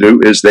other thing they do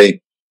is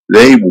they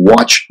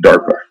watch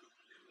DARPA.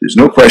 There's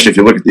no question, if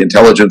you look at the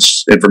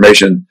intelligence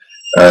information,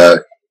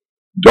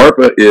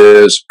 DARPA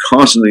is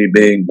constantly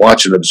being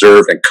watched and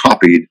observed and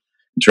copied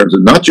in terms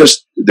of not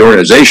just the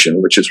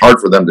organization, which is hard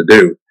for them to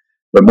do,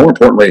 but more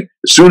importantly,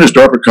 as soon as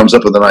DARPA comes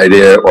up with an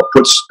idea or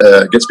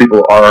gets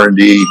people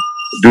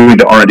doing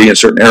the R&D in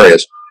certain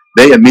areas,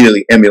 they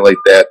immediately emulate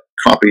that,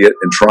 copy it,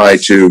 and try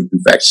to,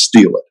 in fact,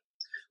 steal it.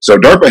 So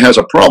DARPA has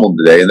a problem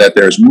today in that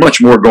there's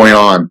much more going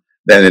on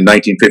than in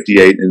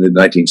 1958 and the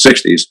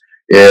 1960s,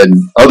 and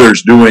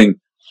others doing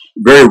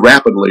very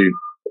rapidly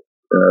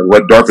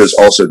what DARPA is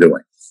also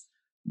doing.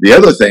 The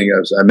other thing,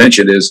 as I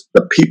mentioned, is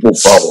the people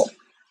problem.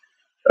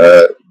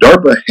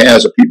 DARPA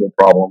has a people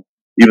problem,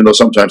 even though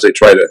sometimes they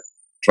try to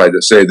try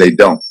to say they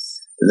don't.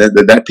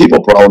 And that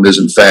people problem is,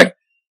 in fact,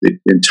 the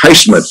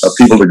enticement of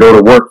people to go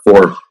to work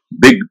for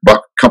big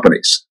buck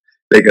companies.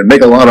 They can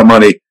make a lot of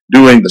money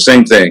doing the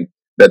same thing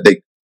that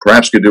they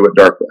perhaps could do at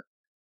DARPA.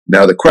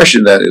 Now, the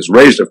question that is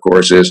raised, of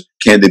course, is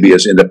can they be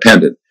as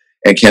independent?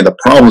 And can the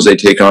problems they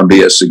take on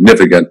be as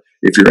significant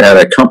if you're at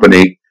a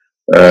company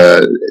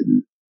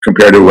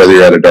compared to whether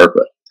you're at a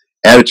DARPA?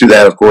 Added to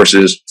that, of course,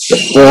 is the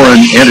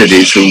foreign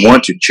entities who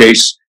want to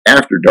chase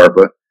after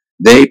DARPA.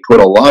 They put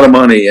a lot of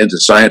money into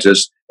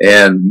scientists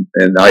and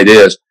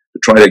ideas to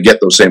try to get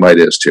those same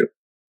ideas too.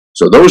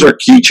 So those are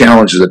key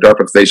challenges that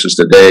DARPA faces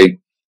today.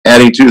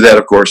 Adding to that,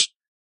 of course,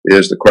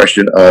 is the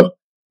question of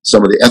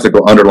some of the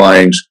ethical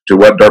underlyings to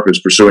what DARPA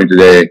is pursuing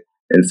today.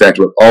 In fact,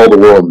 what all the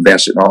world of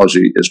advanced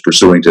technology is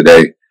pursuing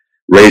today,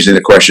 raising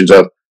the questions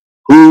of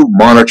who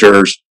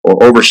monitors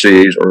or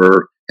oversees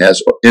or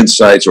has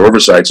insights or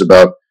oversights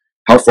about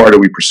how far do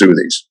we pursue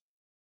these.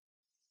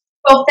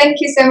 Well, thank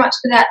you so much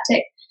for that,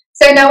 Dick.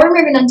 So now we're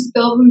moving on to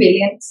Bill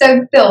Bonvillian.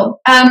 So Bill,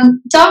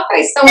 DARPA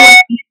is somewhat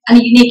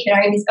unique in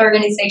our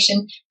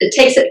organization that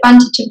takes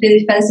advantage of the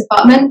Defense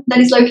Department that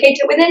is located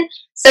within.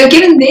 So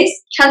given this,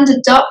 can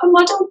the DARPA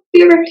model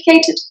be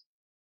replicated?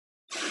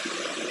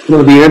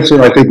 Well, the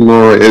answer, I think,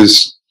 Laura,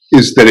 is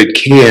that it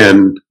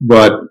can,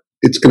 but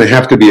it's going to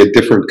have to be a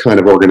different kind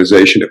of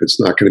organization if it's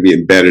not going to be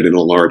embedded in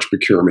a large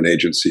procurement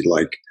agency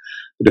like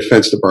the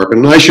Defense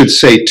Department. And I should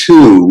say,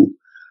 too,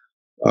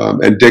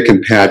 and Dick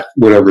and Pat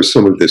went over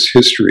some of this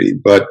history,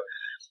 but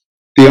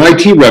the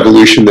IT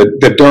revolution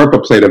that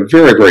DARPA played a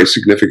very, very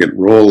significant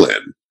role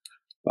in,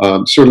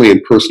 certainly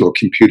in personal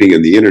computing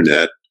and the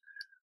internet,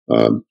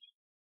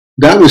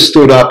 that was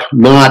stood up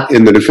not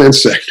in the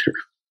defense sector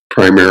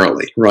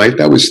primarily, right?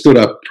 That was stood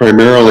up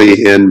primarily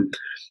in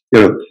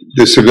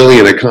the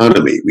civilian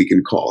economy, we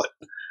can call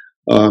it.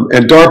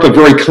 And DARPA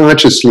very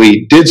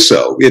consciously did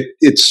so.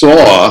 It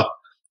saw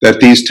that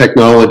these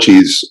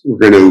technologies were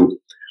going to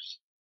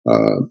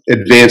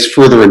advance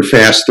further and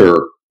faster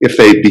if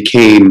they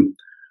became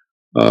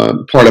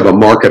part of a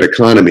market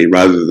economy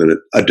rather than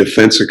a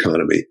defense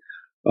economy.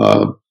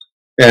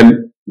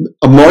 And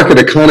a market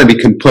economy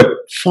can put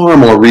far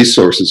more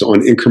resources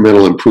on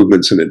incremental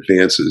improvements and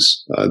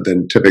advances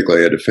than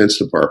typically a Defense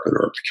Department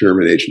or a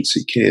procurement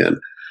agency can.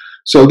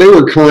 So they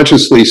were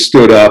consciously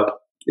stood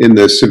up in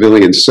the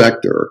civilian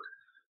sector.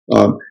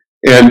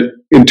 And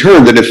in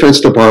turn, the Defense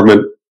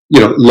Department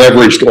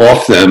leveraged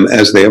off them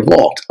as they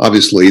evolved.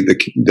 Obviously,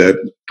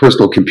 the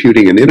personal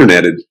computing and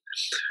internet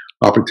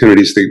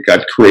opportunities that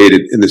got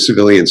created in the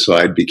civilian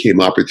side became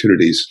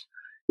opportunities,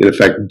 in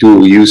effect,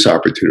 dual use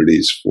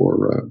opportunities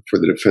for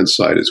the defense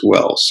side as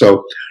well.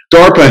 So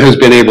DARPA has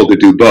been able to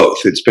do both.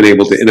 It's been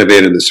able to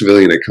innovate in the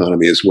civilian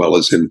economy as well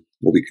as in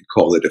what we could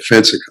call the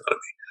defense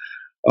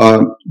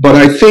economy. But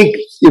I think,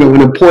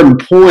 an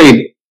important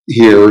point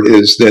here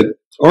is that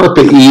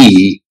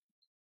ARPA-E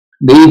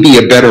may be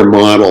a better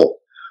model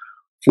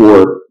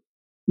for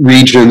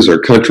regions or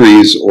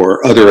countries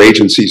or other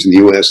agencies in the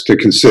U.S. to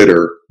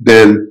consider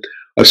than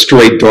a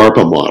straight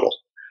DARPA model.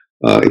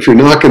 If you're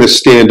not going to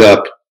stand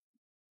up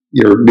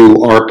your new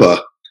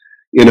ARPA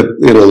in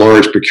a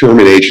large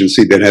procurement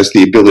agency that has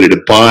the ability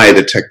to buy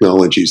the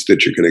technologies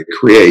that you're going to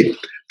create,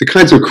 the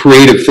kinds of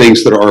creative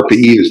things that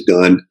ARPA-E has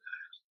done,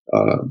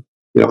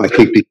 I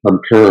think become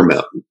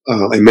paramount.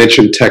 I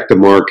mentioned tech to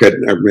market.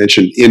 I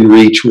mentioned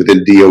in-reach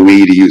within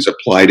DOE to use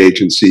applied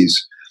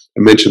agencies.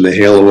 I mentioned the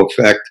halo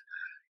effect.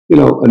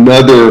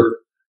 Another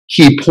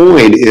key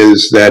point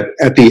is that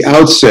at the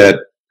outset,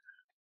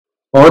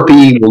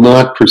 ARPA-E will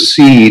not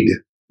proceed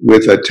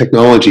with a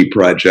technology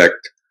project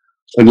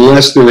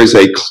unless there is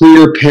a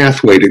clear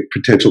pathway to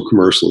potential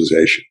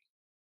commercialization,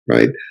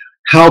 right?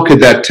 How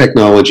could that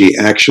technology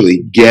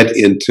actually get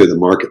into the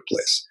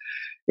marketplace?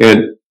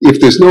 And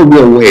if there's no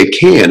real way it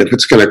can, if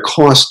it's going to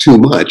cost too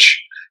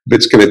much, if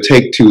it's going to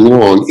take too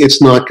long,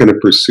 it's not going to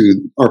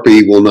pursue,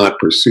 ARPA-E will not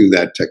pursue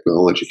that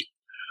technology.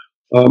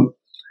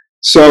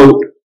 So,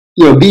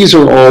 these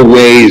are all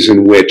ways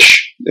in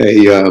which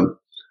an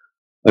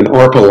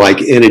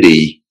ARPA-like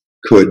entity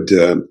could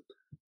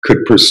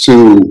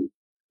pursue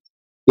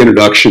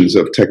introductions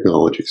of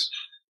technologies.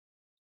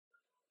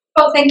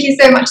 Well, thank you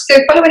so much. So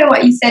following on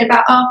what you said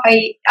about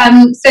ARPA,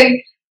 so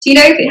do you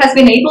know if it has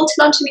been able to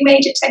launch any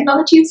major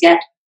technologies yet?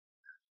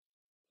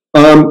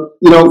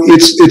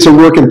 It's a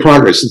work in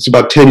progress. It's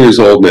about 10 years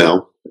old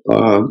now.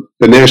 A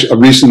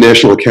recent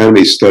National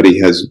Academy study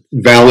has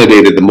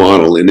validated the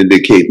model and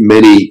indicate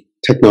many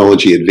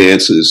technology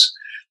advances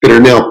that are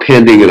now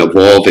pending and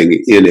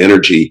evolving in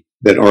energy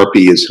that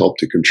ARPA-E has helped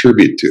to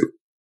contribute to.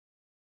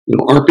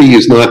 ARPA-E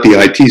is not the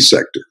IT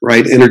sector,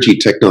 right? Energy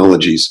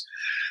technologies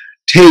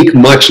take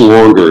much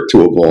longer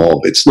to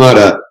evolve. It's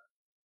not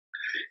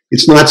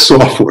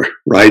software,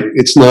 right?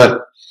 It's not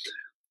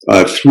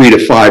a 3 to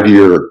 5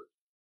 year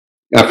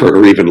effort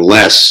or even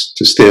less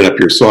to stand up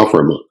your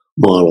software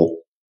model.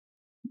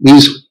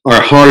 These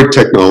are hard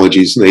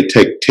technologies and they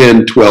take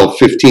 10, 12,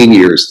 15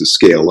 years to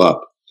scale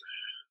up,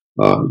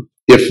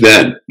 if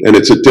then. And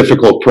it's a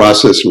difficult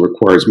process and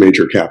requires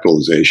major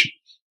capitalization.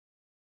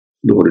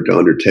 in order to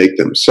undertake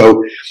them.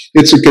 So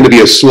it's going to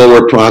be a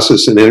slower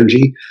process in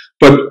energy.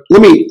 But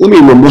let me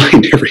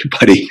remind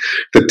everybody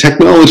that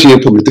technology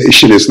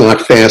implementation is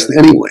not fast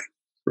anyway,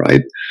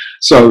 right?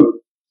 So,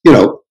 you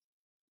know,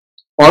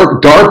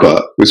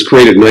 DARPA was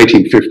created in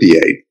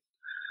 1958.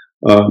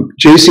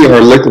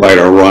 JCR Licklight,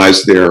 our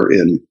rise there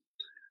in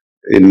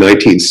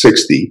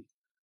 1960,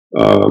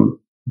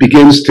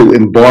 begins to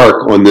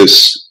embark on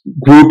this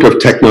group of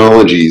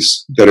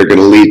technologies that are going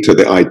to lead to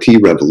the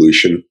IT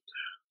revolution.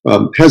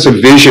 Has a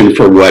vision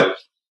for what,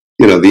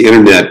 you know, the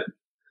internet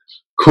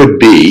could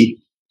be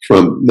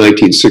from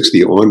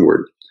 1960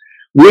 onward.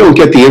 We don't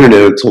get the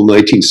internet until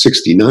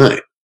 1969,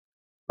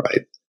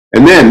 right?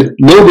 And then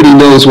nobody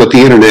knows what the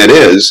internet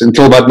is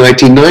until about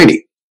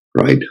 1990,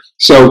 right?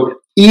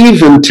 So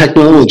even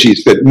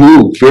technologies that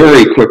move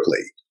very quickly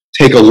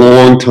take a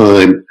long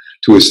time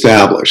to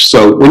establish.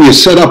 So when you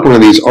set up one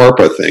of these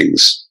ARPA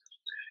things,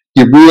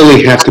 you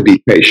really have to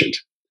be patient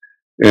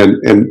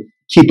and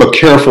keep a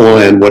careful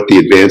eye on what the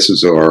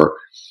advances are,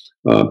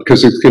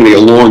 because it's going to be a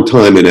long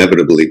time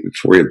inevitably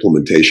before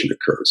implementation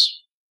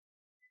occurs.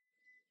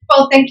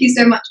 Well, thank you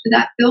so much for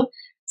that, Bill.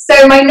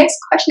 So my next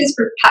question is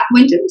for Pat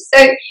Windham.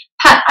 So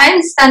Pat, I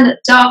understand that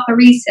DARPA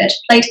research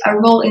played a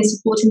role in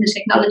supporting the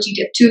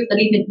technology of two of the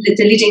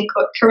leading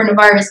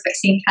coronavirus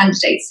vaccine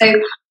candidates. So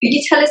could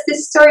you tell us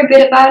this story a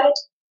bit about it?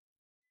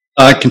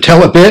 I can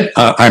tell a bit.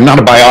 I'm not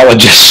a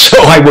biologist, so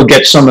I will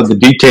get some of the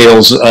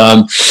details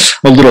a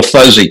little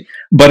fuzzy.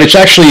 But it's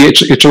actually,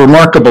 it's a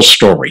remarkable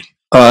story.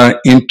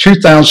 In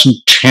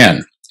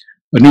 2010,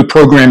 a new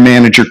program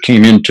manager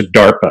came into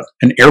DARPA,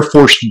 an Air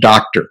Force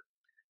doctor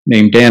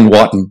named Dan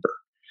Wattendorf,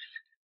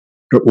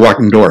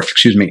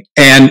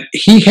 and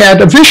he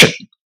had a vision,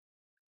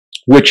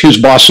 which his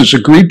bosses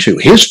agreed to.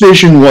 His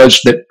vision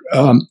was that,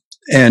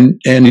 and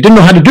he didn't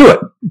know how to do it,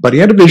 but he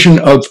had a vision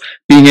of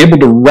being able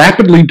to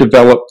rapidly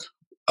develop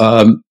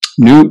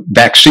new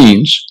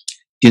vaccines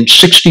in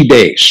 60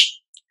 days,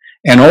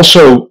 and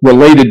also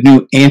related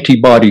new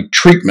antibody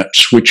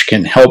treatments, which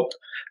can help.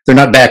 They're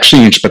not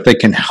vaccines, but they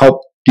can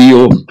help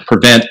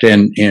prevent,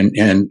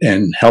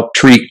 and help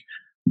treat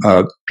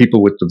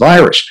people with the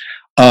virus.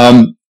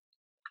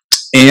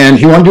 And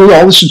he wanted to do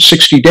all this in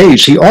 60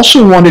 days. He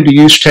also wanted to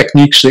use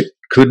techniques that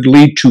could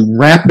lead to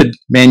rapid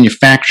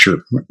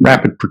manufacture,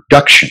 rapid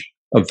production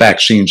of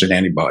vaccines and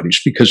antibodies.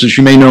 Because as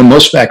you may know,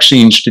 most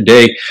vaccines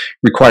today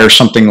require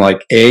something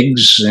like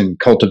eggs and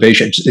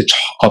cultivation. It's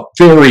a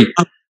very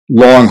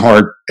long,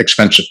 hard,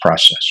 expensive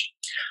process.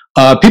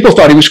 People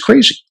thought he was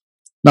crazy,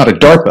 not at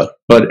DARPA,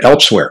 but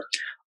elsewhere.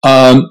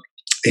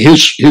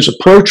 His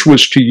approach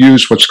was to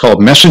use what's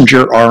called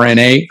messenger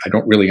RNA. I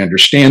don't really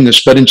understand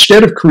this, but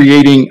instead of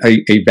creating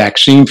a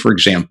vaccine, for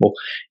example,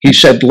 he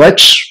said,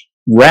 let's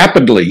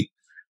rapidly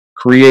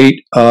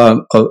create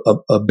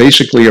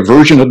basically a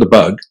version of the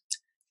bug,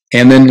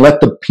 and then let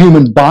the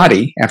human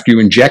body, after you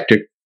inject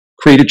it,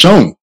 create its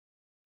own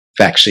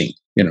vaccine,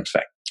 in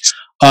effect.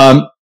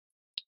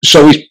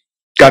 So he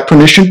got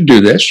permission to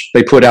do this.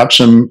 They put out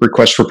some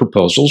requests for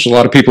proposals. A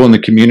lot of people in the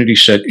community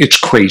said, it's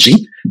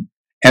crazy.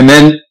 And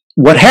then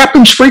what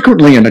happens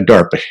frequently in a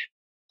DARPA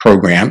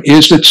program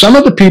is that some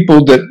of the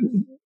people that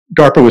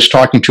DARPA was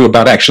talking to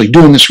about actually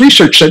doing this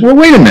research said, well,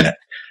 wait a minute,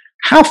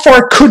 how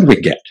far could we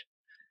get?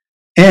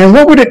 And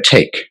what would it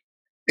take?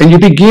 And you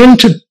begin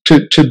to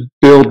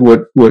build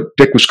what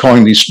Dick was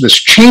calling this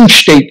change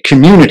state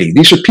community.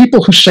 These are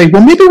people who say,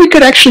 well, maybe we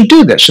could actually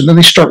do this. And then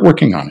they start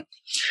working on it.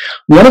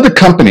 One of the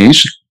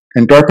companies,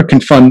 and DARPA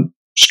can fund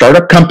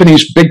startup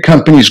companies, big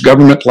companies,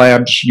 government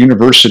labs,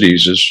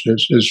 universities.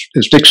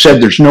 As Dick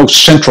said, there's no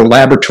central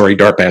laboratory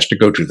DARPA has to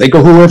go to. They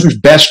go whoever's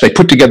best. They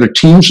put together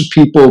teams of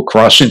people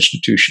across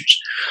institutions.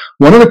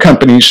 One of the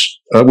companies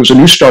was a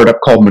new startup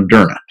called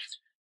Moderna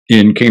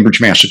in Cambridge,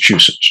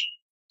 Massachusetts.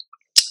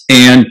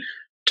 And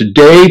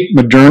today,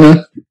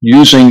 Moderna,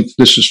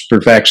 this is for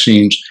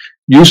vaccines,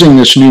 using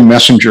this new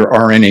messenger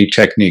RNA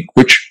technique,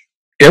 which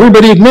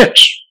everybody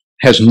admits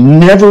has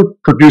never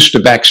produced a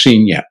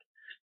vaccine yet,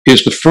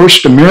 is the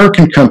first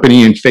American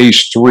company in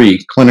phase 3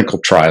 clinical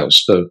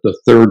trials, the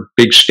third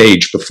big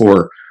stage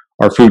before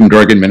our Food and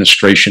Drug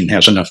Administration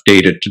has enough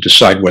data to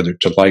decide whether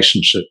to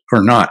license it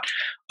or not.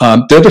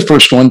 They're the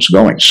first ones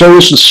going. So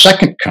is the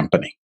second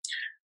company.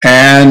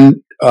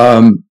 And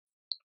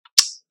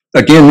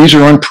again, these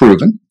are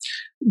unproven.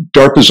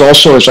 DARPA's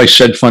also, as I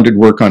said, funded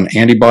work on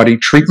antibody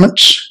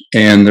treatments,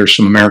 and there's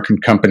some American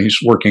companies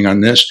working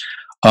on this.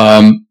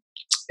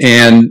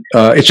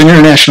 It's an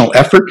international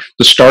effort.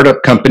 The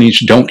startup companies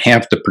don't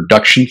have the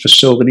production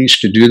facilities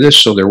to do this,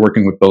 so they're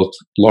working with both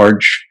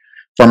large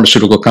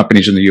pharmaceutical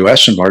companies in the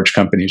US and large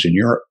companies in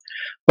Europe.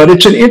 But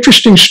it's an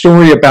interesting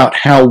story about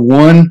how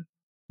one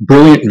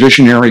brilliant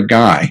visionary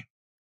guy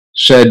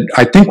said,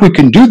 I think we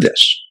can do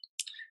this.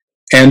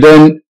 And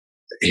then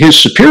his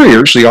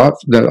superiors,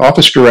 the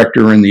office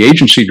director and the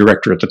agency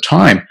director at the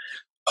time,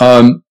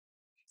 are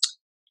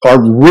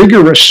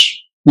rigorously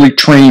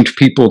trained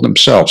people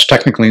themselves,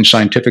 technically and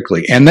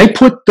scientifically, and they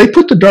put the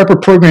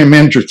DARPA program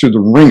manager through the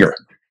ringer.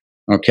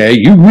 Okay,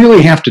 you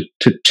really have to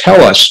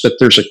tell us that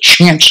there's a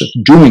chance of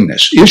doing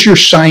this. Is your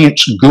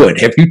science good?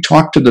 Have you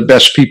talked to the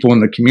best people in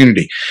the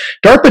community?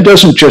 DARPA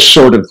doesn't just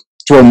sort of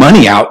throw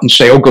money out and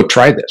say, oh, go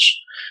try this.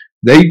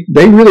 They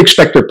really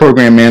expect their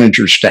program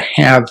managers to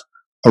have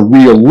a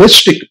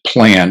realistic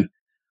plan,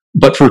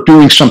 but for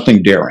doing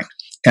something daring.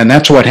 And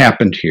that's what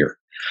happened here.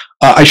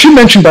 I should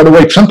mention, by the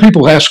way, some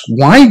people ask,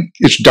 why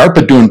is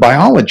DARPA doing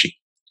biology?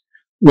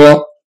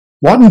 Well,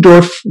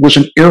 Wattendorf was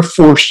an Air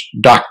Force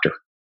doctor.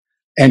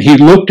 And he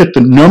looked at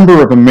the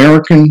number of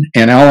American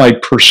and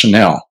Allied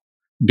personnel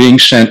being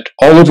sent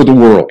all over the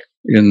world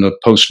in the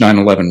post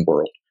 9/11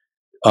 world,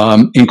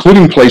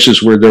 including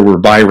places where there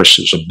were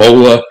viruses,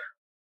 Ebola,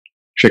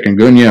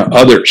 chikungunya,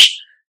 others,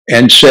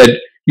 and said,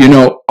 you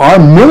know, our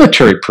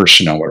military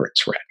personnel are at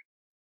threat.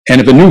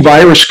 And if a new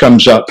virus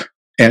comes up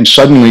and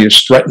suddenly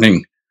is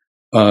threatening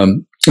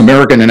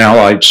American and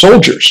Allied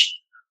soldiers,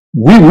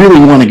 we really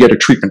want to get a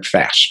treatment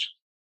fast.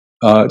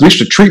 At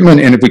least a treatment,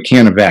 and if we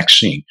can, a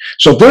vaccine.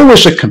 So there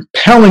was a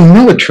compelling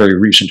military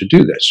reason to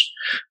do this.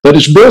 But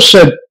as Bill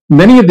said,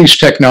 many of these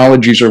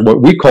technologies are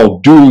what we call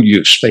dual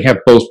use. They have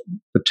both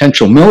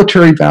potential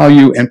military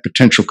value and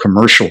potential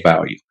commercial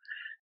value.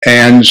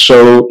 And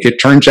so it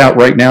turns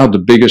out right now the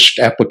biggest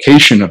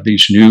application of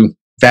these new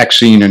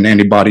vaccine and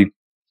antibody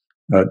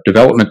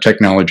development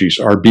technologies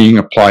are being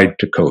applied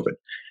to COVID.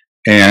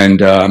 And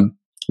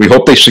we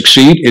hope they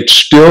succeed. It's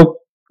still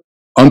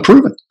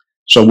unproven,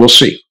 so we'll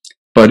see.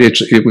 But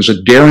it was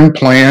a daring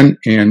plan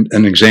and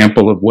an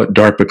example of what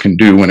DARPA can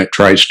do when it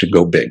tries to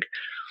go big.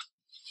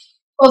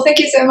 Well, thank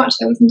you so much.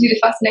 That was indeed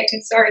a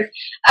fascinating story.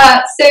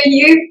 So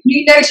you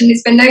noted, and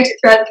it's been noted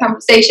throughout the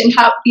conversation,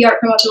 how the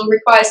ARPA model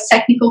requires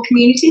technical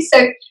communities. So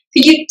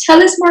could you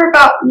tell us more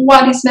about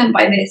what is meant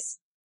by this?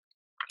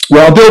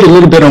 Well, I'll build a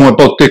little bit on what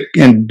both Dick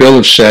and Bill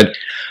have said.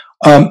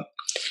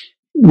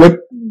 What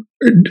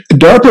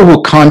DARPA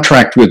will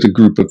contract with a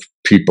group of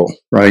people,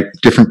 right?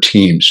 Different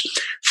teams.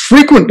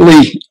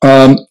 Frequently,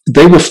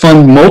 they will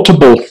fund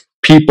multiple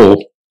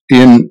people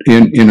in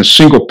a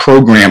single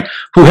program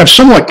who have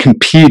somewhat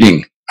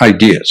competing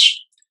ideas.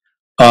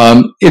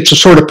 It's a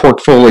sort of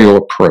portfolio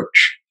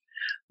approach.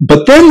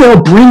 But then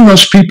they'll bring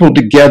those people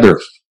together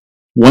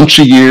once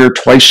a year,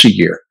 twice a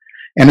year.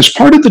 And as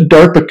part of the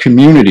DARPA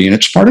community, and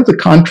it's part of the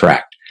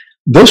contract,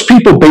 those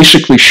people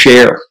basically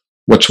share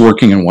what's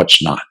working and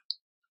what's not.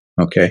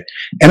 Okay.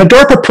 And a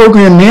DARPA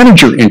program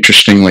manager,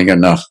 interestingly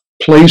enough,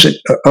 plays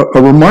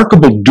a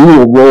remarkable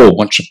dual role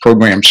once a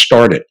program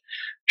started.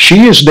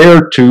 She is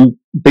there to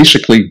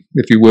basically,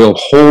 if you will,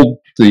 hold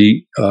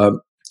the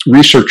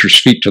researchers'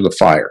 feet to the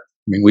fire.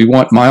 I mean, we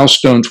want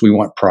milestones, we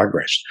want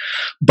progress.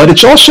 But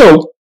it's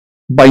also,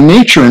 by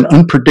nature, an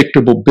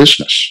unpredictable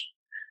business.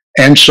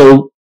 And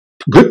so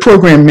good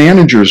program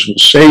managers will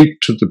say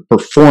to the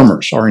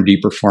performers,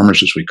 R&D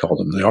performers as we call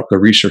them, the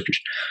researchers,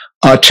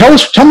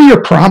 tell me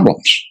your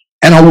problems.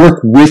 And I'll work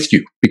with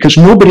you, because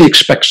nobody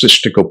expects this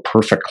to go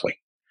perfectly.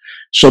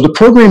 So the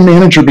program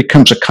manager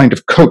becomes a kind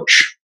of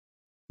coach,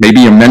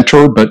 maybe a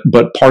mentor,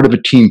 but part of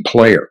a team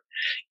player.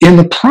 In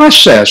the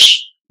process,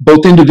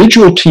 both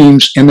individual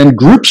teams and then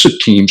groups of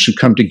teams who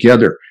come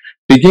together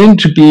begin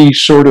to be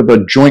sort of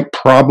a joint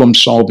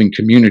problem-solving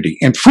community,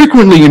 and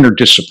frequently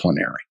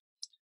interdisciplinary.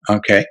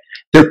 Okay?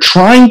 They're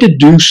trying to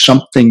do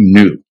something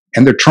new,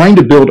 and they're trying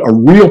to build a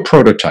real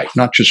prototype,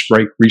 not just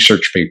write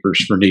research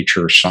papers for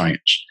Nature or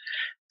Science.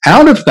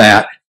 Out of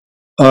that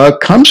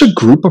comes a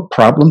group of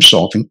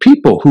problem-solving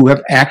people who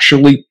have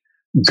actually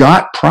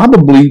got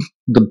probably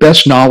the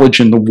best knowledge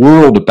in the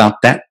world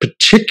about that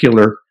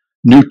particular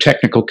new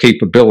technical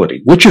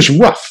capability, which is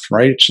rough,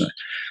 right?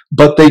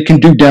 But they can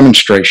do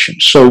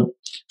demonstrations. So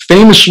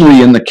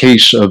famously in the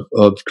case of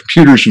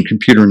computers and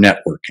computer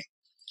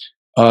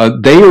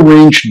networking, they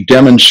arranged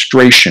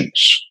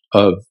demonstrations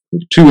of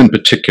two in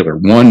particular,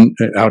 one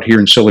out here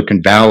in Silicon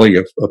Valley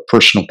of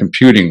personal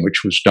computing,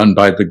 which was done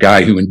by the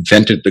guy who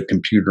invented the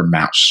computer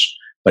mouse.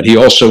 But he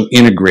also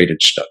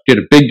integrated stuff, did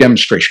a big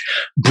demonstration,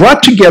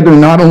 brought together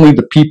not only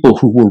the people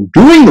who were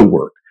doing the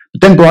work, but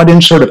then brought in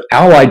sort of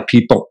allied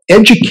people,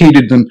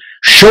 educated them,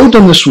 showed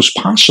them this was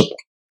possible.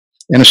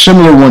 And a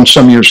similar one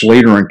some years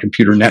later in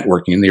computer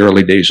networking in the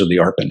early days of the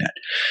ARPANET.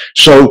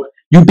 So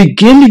you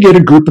begin to get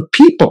a group of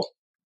people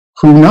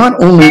who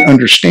not only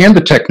understand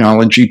the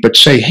technology, but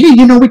say, hey,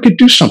 you know, we could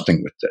do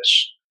something with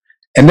this.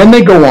 And then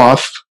they go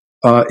off,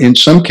 in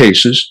some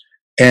cases,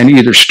 and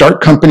either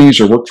start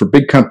companies or work for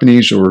big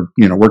companies or,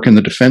 you know, work in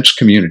the defense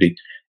community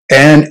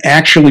and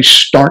actually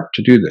start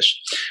to do this.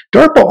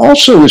 DARPA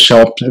also has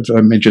helped, if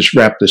I may just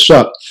wrap this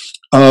up,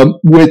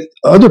 with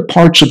other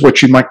parts of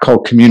what you might call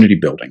community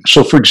building.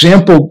 So, for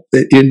example,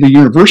 in the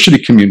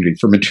university community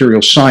for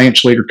material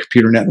science, later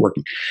computer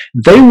networking,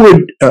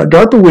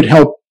 DARPA would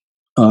help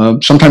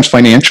sometimes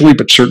financially,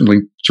 but certainly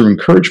through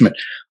encouragement,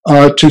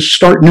 to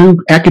start new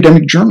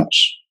academic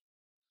journals.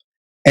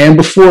 And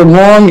before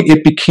long,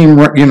 it became,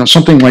 you know,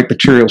 something like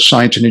material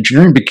science and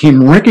engineering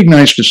became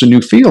recognized as a new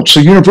field. So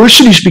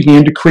universities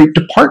began to create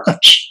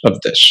departments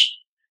of this.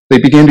 They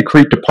began to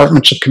create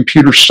departments of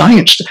computer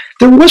science.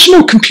 There was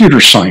no computer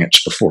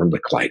science before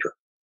Licklider.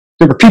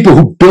 there were people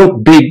who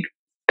built big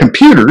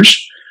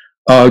computers,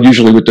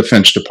 usually with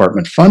Defense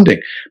Department funding,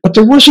 but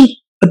there wasn't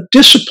a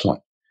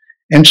discipline.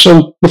 And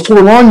so before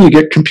long, you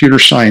get computer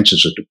science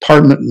as a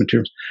department,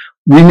 materials.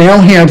 We now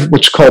have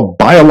what's called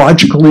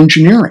biological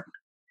engineering.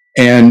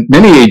 And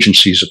many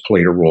agencies have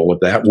played a role of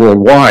that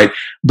worldwide,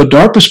 but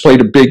DARPA's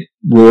played a big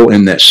role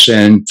in this.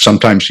 And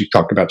sometimes you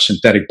talk about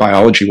synthetic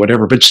biology,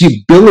 whatever, but it's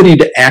the ability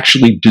to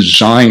actually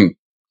design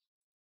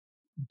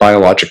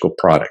biological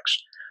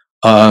products.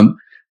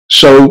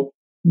 So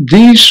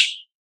these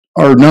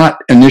are not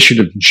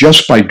initiatives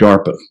just by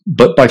DARPA,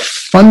 but by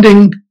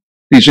funding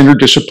these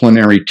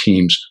interdisciplinary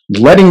teams,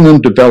 letting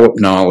them develop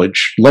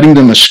knowledge, letting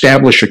them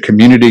establish a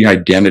community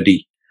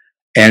identity,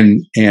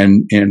 and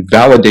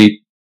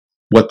validate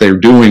what they're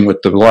doing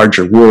with the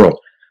larger world.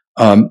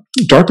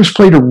 DARPA's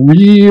played a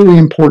really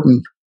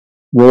important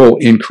role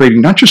in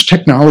creating not just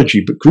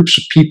technology, but groups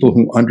of people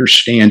who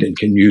understand and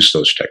can use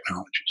those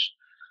technologies.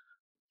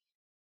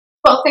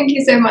 Well, thank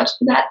you so much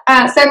for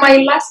that. So my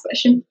last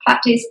question,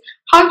 Pat, is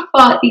how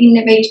far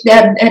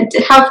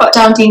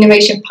down the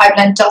innovation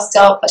pipeline does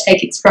DARPA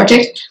take its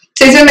project?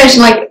 So as you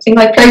mentioned, things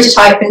like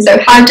prototyping. So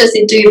how does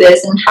it do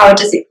this, and how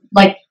does it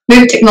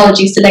move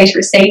technologies to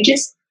later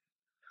stages?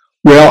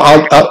 Well,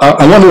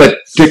 I want to let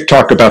Dick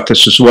talk about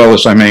this as well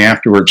as I may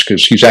afterwards,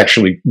 because he's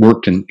actually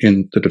worked in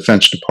the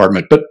Defense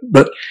Department. But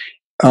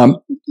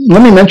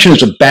let me mention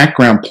as a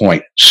background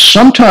point,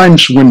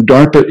 sometimes when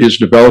DARPA is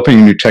developing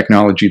a new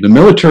technology, the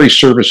military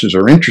services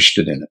are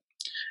interested in it.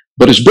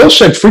 But as Bill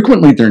said,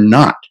 frequently they're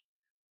not.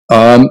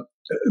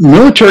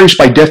 Militaries,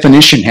 by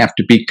definition, have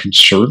to be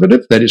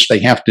conservative. That is, they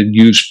have to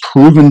use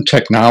proven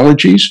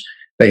technologies.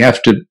 They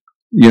have to,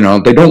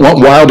 they don't want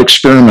wild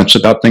experiments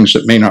about things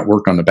that may not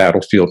work on the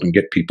battlefield and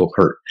get people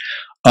hurt.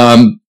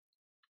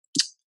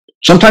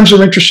 Sometimes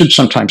they're interested,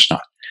 sometimes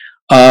not.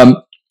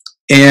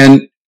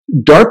 And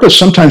DARPA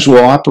sometimes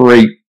will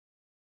operate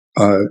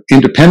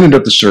independent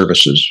of the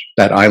services,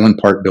 that island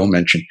part Bill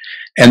mentioned,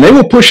 and they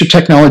will push a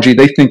technology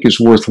they think is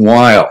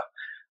worthwhile.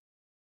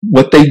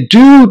 What they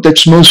do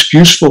that's most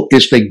useful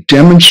is they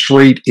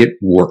demonstrate it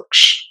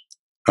works.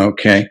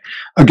 Okay,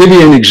 I'll give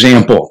you an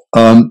example.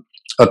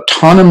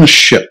 Autonomous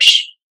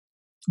ships.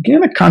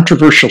 Again, a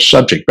controversial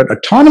subject, but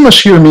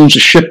autonomous here means a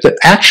ship that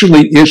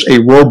actually is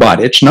a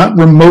robot. It's not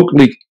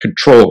remotely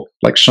controlled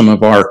like some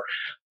of our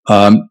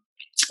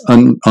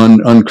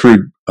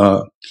uncrewed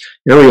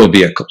aerial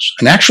vehicles.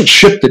 An actual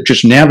ship that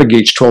just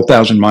navigates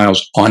 12,000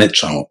 miles on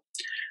its own.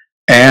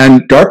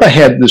 And DARPA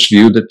had this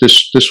view that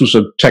this was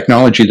a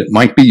technology that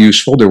might be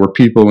useful. There were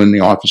people in the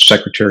Office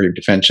Secretary of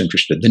Defense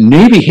interested. The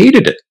Navy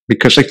hated it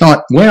because they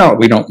thought, well,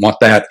 we don't want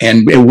that,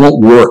 and it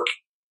won't work.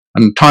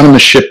 An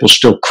autonomous ship will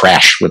still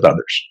crash with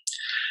others.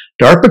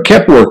 DARPA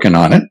kept working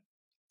on it.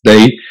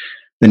 The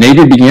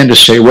Navy began to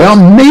say, well,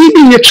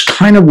 maybe it's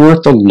kind of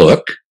worth a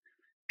look.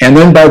 And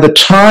then by the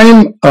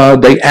time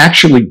they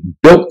actually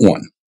built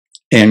one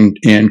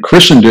and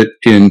christened it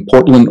in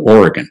Portland,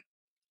 Oregon,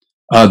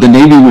 the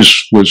Navy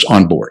was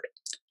on board.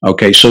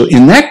 Okay, so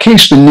in that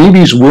case, the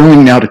Navy's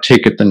willing now to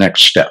take it the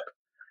next step.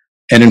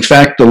 And in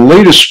fact, the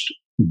latest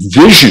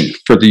vision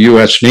for the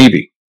U.S.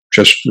 Navy,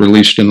 just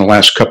released in the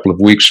last couple of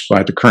weeks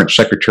by the current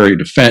Secretary of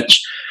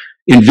Defense,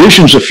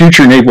 envisions a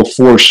future naval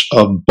force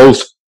of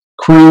both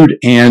crewed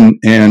and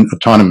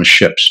autonomous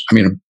ships. I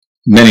mean,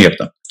 many of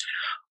them.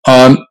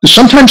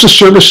 Sometimes the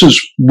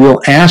services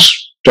will ask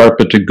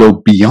DARPA to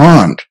go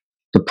beyond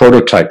the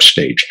prototype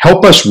stage.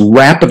 Help us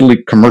rapidly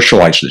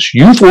commercialize this.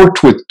 You've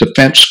worked with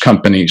defense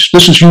companies.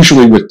 This is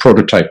usually with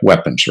prototype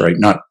weapons, right?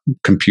 Not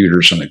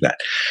computers, something like that.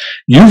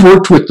 You've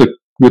worked with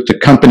the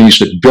companies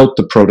that built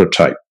the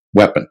prototype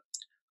weapon.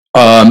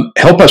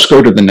 Help us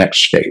go to the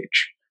next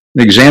stage.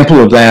 An example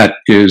of that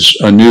is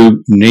a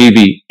new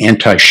Navy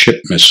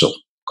anti-ship missile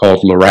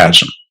called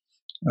LRASM.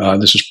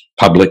 This is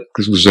public.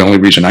 This was the only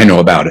reason I know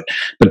about it.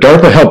 But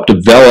DARPA helped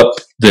develop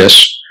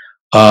this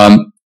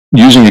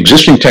using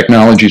existing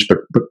technologies, but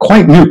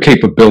quite new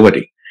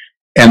capability.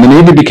 And the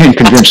Navy became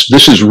convinced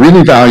this is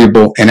really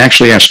valuable and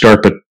actually asked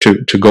DARPA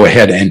to go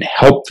ahead and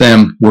help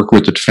them work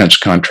with the defense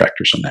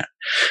contractors on that.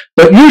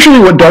 But usually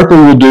what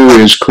DARPA will do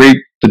is create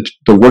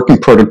the working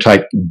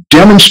prototype,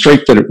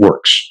 demonstrate that it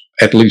works,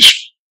 at least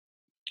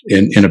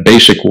in a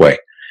basic way,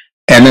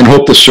 and then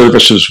hope the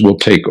services will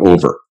take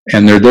over.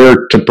 And they're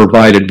there to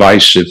provide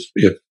advice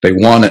if they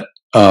want it,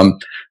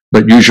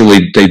 but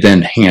usually they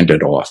then hand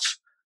it off.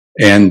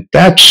 And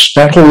that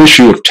whole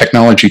issue of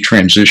technology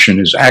transition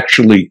is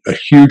actually a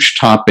huge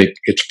topic.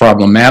 It's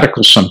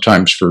problematical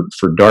sometimes for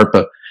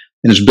DARPA.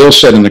 And as Bill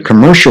said, in the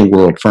commercial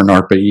world for an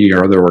ARPA-E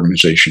or other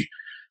organization,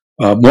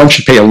 one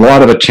should pay a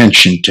lot of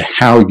attention to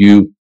how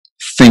you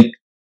think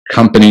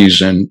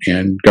companies and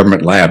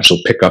government labs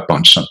will pick up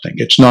on something.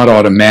 It's not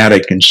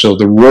automatic. And so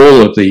the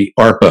role of the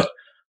ARPA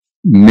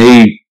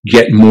may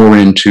get more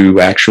into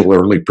actual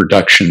early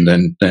production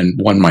than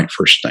one might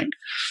first think.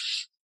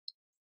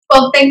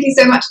 Well, thank you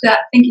so much for that.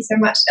 Thank you so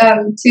much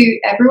to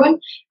everyone.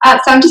 So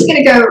I'm just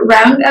going to go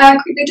around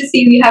quickly to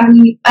see if you have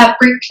any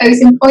brief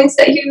closing points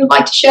that you would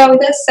like to share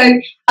with us. So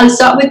I'll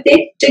start with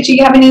Dick. Dick, do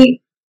you have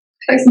any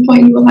closing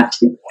point you will have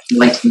to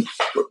enlighten?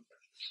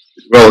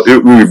 Well,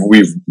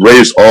 we've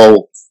raised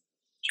all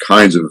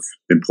kinds of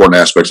important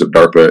aspects of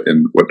DARPA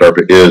and what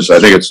DARPA is. I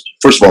think it's,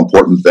 first of all,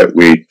 important that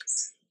we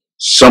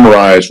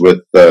summarize with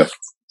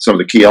some of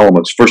the key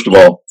elements. First of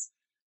all,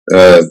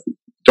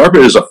 DARPA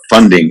is a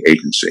funding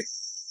agency.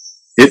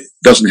 It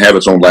doesn't have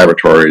its own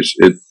laboratories.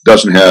 It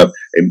doesn't have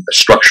a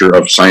structure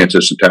of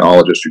scientists and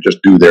technologists who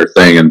just do their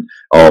thing and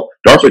all.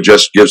 DARPA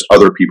just gives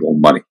other people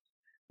money.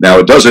 Now,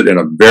 it does it in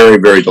a very,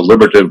 very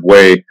deliberative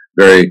way,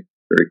 very,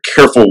 very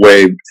careful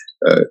way,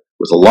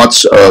 with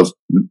lots of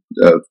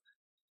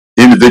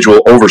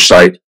individual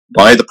oversight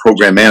by the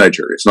program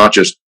manager. It's not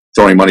just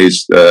throwing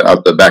monies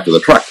out the back of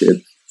the truck.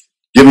 It's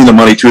giving the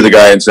money to the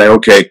guy and saying,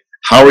 okay,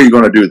 how are you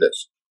going to do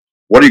this?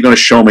 What are you going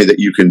to show me that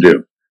you can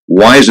do?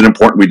 Why is it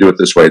important we do it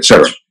this way,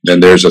 etc.? Then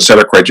there's a set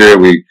of criteria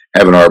we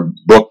have in our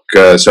book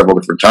several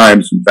different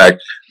times. In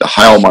fact, the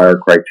Heilmeyer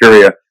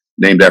criteria,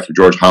 named after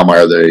George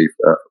Heilmeyer,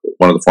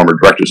 one of the former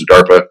directors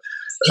of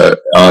DARPA,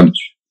 on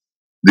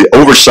the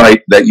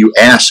oversight that you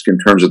ask in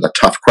terms of the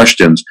tough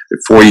questions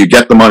before you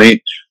get the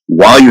money,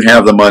 while you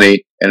have the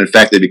money, and in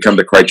fact, they become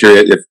the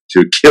criteria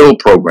to kill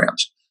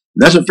programs.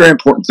 And that's a very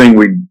important thing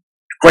we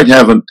quite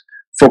haven't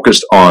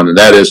focused on, and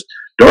that is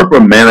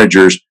DARPA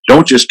managers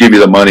don't just give you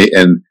the money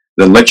and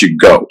then let you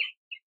go.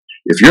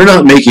 If you're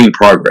not making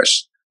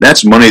progress,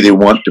 that's money they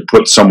want to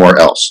put somewhere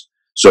else.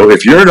 So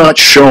if you're not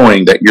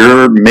showing that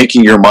you're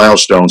making your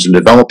milestones and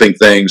developing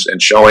things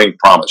and showing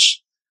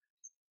promise,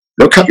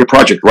 they'll cut your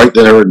project right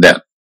there and then.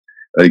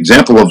 An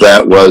example of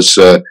that was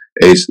a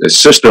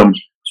system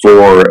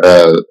for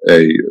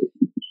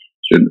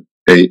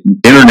an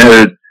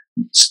internet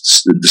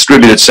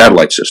distributed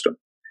satellite system.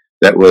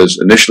 That was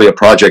initially a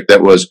project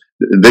that was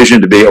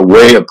envisioned to be a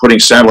way of putting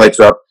satellites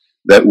up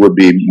that would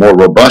be more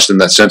robust in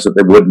that sense that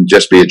they wouldn't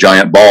just be a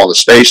giant ball in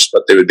space,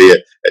 but they would be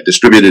a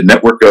distributed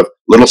network of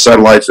little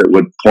satellites that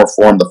would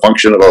perform the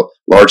function of a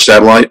large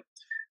satellite.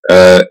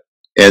 And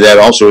that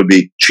also would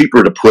be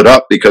cheaper to put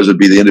up because it would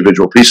be the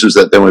individual pieces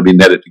that then would be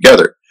netted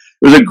together.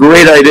 It was a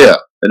great idea,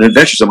 an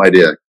adventuresome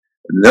idea,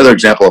 another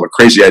example of a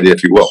crazy idea,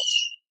 if you will.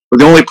 But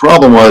the only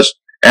problem was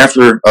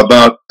after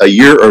about a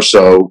year or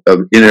so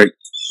of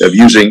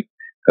using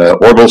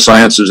Orbital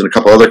Sciences and a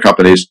couple other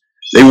companies,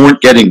 they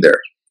weren't getting there.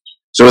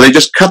 So they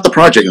just cut the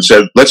project and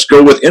said, let's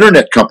go with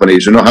internet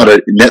companies who know how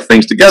to net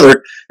things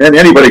together, and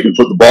anybody can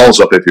put the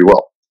balls up, if you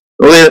will.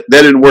 Well,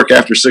 that didn't work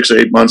after 6 or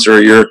 8 months or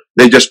a year.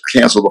 They just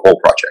canceled the whole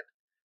project.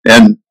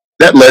 And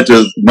that led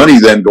to money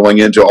then going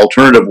into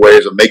alternative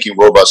ways of making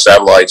robust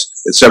satellites,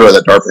 et cetera,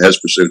 that DARPA has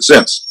pursued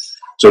since.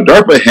 So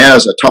DARPA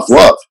has a tough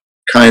love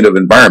kind of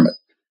environment.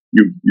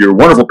 You're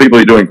wonderful people,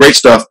 you're doing great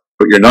stuff,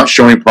 but you're not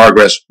showing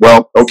progress.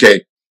 Well,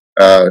 okay,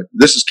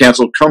 this is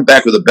canceled. Come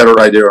back with a better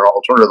idea or an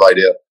alternative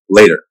idea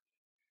later.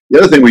 The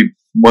other thing we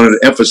wanted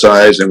to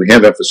emphasize, and we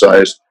have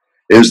emphasized,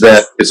 is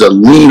that it's a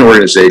lean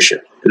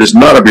organization. It is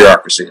not a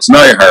bureaucracy. It's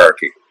not a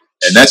hierarchy.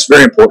 And that's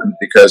very important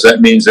because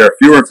that means there are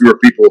fewer and fewer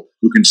people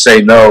who can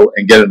say no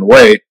and get in the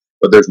way,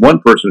 but there's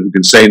one person who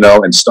can say no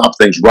and stop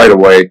things right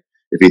away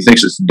if he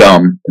thinks it's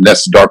dumb, and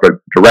that's the DARPA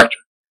director.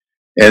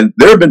 And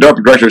there have been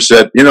DARPA directors who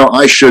said, you know,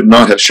 I should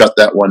not have shut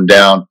that one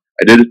down.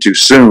 I did it too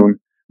soon.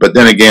 But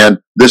then again,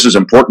 this is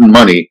important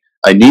money.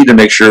 I need to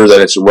make sure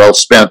that it's well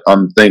spent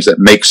on things that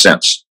make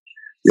sense.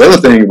 The other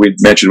thing we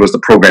mentioned was the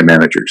program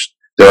managers,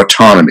 their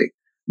autonomy,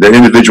 their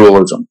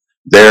individualism,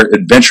 their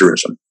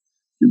adventurism.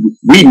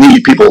 We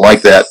need people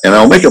like that. And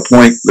I'll make a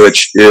point,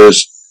 which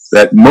is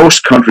that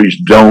most countries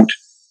don't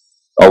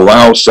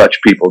allow such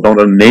people, don't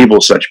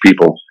enable such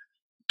people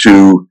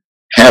to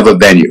have a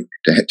venue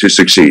to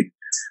succeed.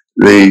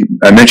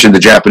 I mentioned the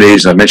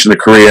Japanese, I mentioned the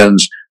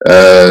Koreans.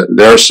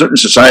 There are certain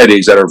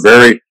societies that are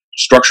very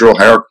structural,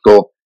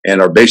 hierarchical, and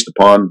are based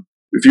upon,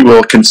 if you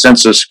will,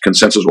 consensus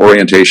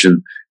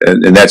orientation,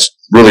 and that's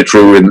really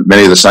true in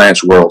many of the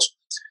science worlds.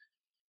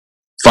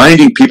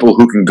 Finding people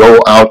who can go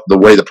out the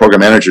way the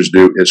program managers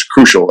do is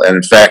crucial. And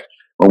in fact,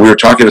 when we were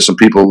talking to some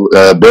people,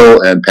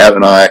 Bill and Pat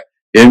and I,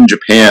 in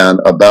Japan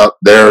about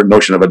their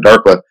notion of a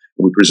DARPA,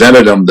 we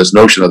presented them this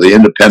notion of the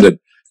independent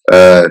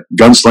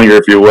gunslinger,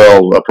 if you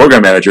will,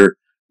 program manager.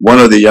 One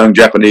of the young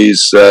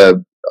Japanese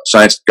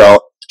science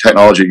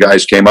technology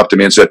guys came up to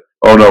me and said,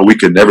 oh no, we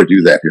could never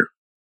do that here.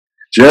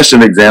 Just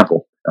an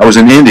example. I was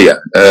in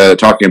India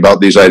talking about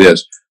these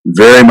ideas.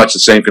 Very much the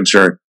same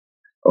concern.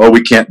 Oh,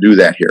 we can't do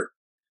that here.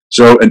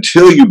 So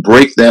until you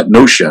break that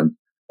notion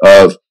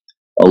of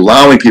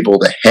allowing people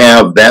to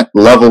have that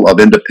level of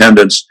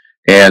independence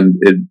and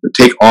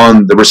take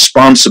on the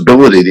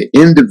responsibility, the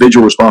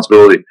individual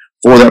responsibility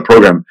for that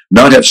program,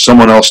 not have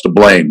someone else to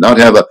blame, not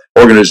have an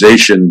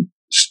organization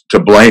to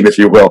blame, if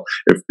you will,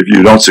 if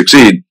you don't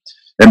succeed.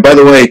 And by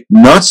the way,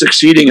 not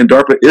succeeding in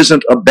DARPA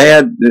isn't a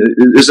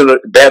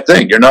bad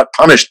thing. You're not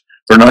punished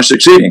for not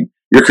succeeding.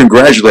 You're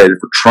congratulated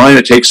for trying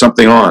to take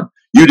something on.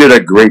 You did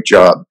a great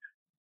job.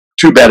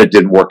 Too bad it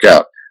didn't work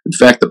out. In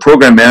fact, the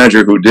program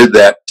manager who did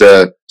that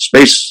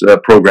space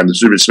program, the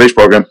distributed space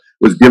program,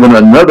 was given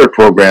another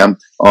program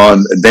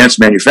on advanced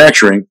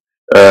manufacturing,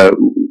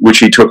 which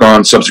he took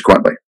on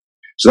subsequently.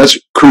 So that's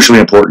crucially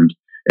important.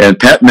 And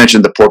Pat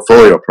mentioned the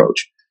portfolio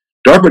approach.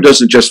 DARPA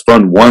doesn't just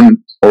fund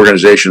one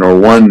organization or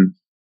one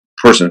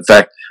person. In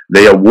fact,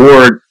 they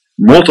award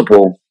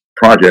multiple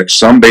projects,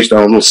 some based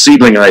on little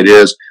seedling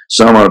ideas,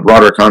 some on a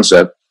broader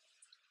concept,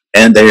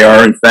 and they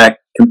are in fact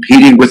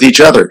competing with each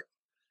other.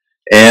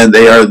 And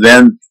they are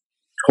then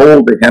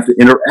told they have to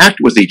interact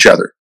with each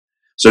other.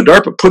 So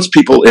DARPA puts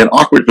people in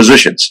awkward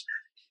positions.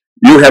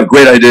 You have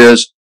great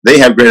ideas, they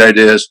have great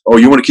ideas. Oh,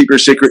 you want to keep your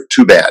secret?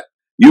 Too bad.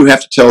 You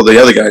have to tell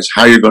the other guys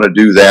how you're going to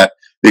do that,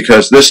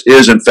 because this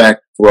is in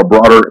fact for a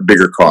broader,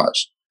 bigger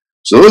cause.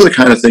 So those are the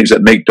kind of things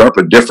that make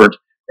DARPA different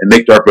and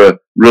make DARPA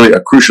really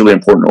a crucially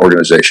important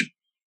organization.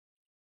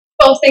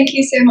 Well, thank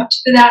you so much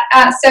for that.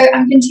 So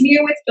I'm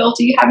continuing with Bill.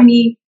 Do you have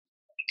any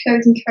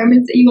closing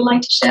comments that you would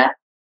like to share?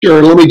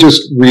 Sure. Let me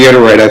just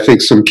reiterate, I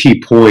think, some key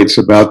points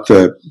about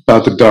the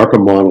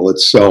DARPA model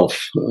itself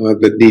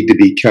that need to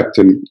be kept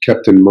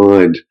in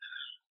mind.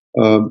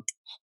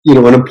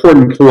 An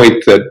important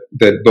point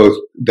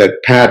that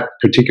Pat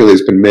particularly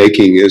has been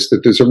making is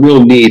that there's a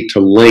real need to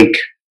link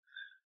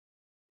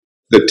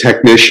the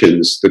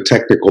technicians, the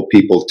technical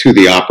people, to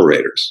the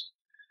operators,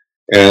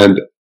 and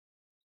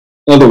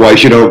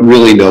otherwise you don't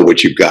really know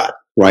what you've got.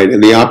 Right,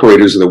 and the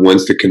operators are the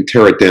ones that can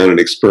tear it down and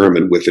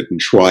experiment with it and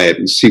try it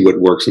and see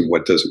what works and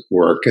what doesn't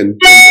work. And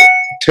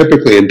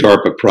typically in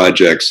DARPA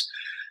projects,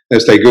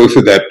 as they go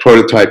through that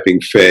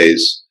prototyping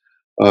phase,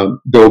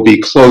 there'll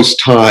be close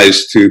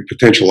ties to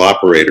potential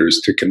operators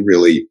that can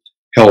really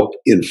help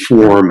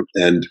inform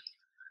and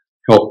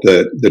help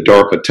the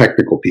DARPA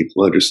technical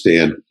people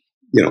understand,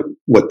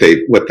 what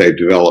they've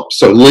developed.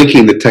 So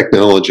linking the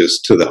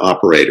technologists to the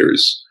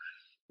operators,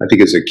 I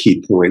think, is a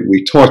key point.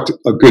 We talked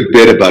a good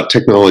bit about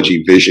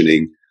technology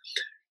visioning.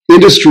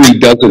 Industry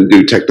doesn't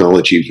do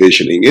technology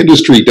visioning.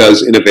 Industry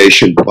does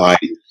innovation by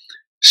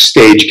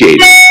stage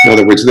gating. In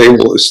other words, they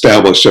will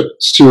establish a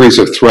series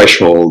of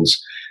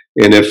thresholds,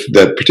 and if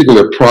the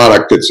particular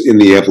product that's in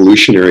the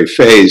evolutionary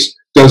phase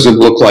doesn't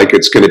look like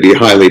it's going to be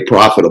highly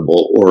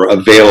profitable or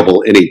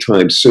available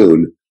anytime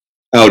soon,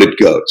 out it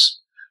goes.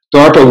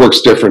 DARPA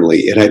works differently.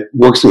 It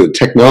works with a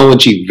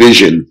technology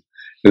vision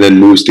and then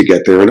moves to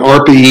get there. And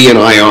ARPAE and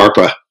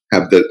IARPA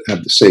have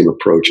the same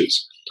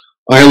approaches.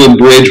 Island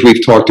Bridge,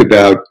 we've talked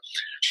about.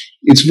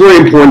 It's very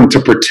important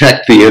to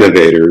protect the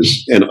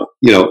innovators and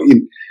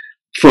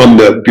from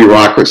the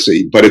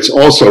bureaucracy, but it's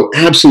also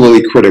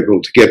absolutely critical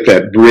to get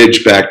that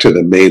bridge back to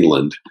the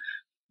mainland,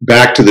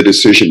 back to the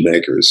decision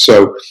makers.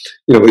 So,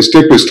 as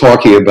Dick was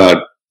talking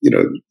about,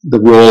 the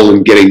role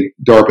in getting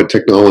DARPA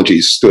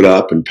technologies stood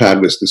up, and Pat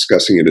was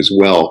discussing it as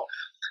well.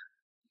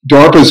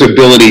 DARPA's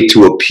ability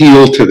to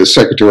appeal to the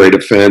Secretary of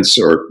Defense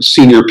or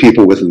senior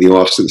people within the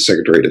Office of the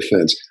Secretary of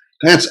Defense,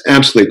 that's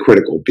absolutely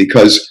critical,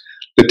 because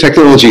the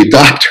technology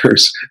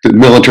adopters, the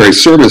military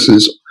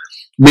services,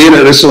 may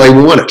not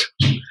necessarily want it.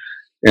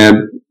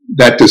 And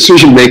that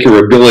decision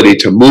maker ability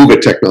to move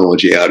a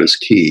technology out is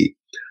key.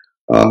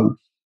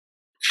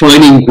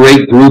 Finding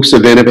great groups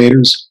of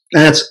innovators,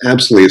 that's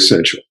absolutely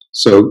essential.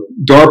 So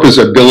DARPA's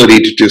ability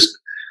to just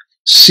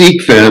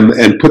seek them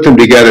and put them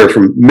together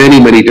from many,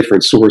 many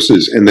different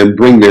sources and then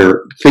bring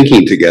their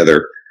thinking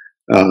together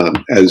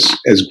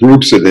as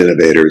groups of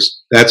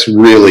innovators, that's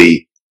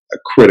really a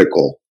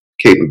critical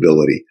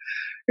capability.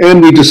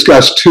 And we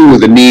discussed, too,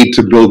 the need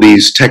to build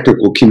these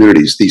technical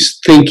communities, these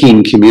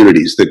thinking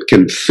communities that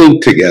can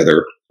think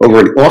together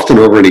often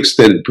over an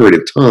extended period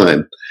of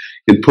time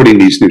in putting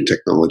these new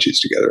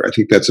technologies together. I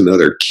think that's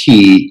another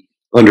key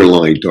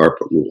underlying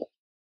DARPA rule.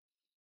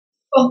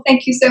 Well,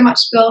 thank you so much,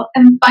 Bill.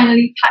 And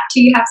finally, Pat,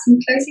 do you have some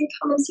closing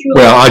comments you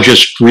would Well, I'll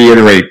just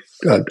reiterate,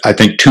 I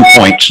think, 2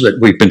 points that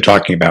we've been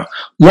talking about.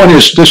 One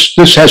is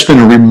this has been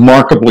a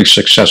remarkably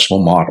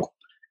successful model.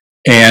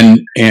 And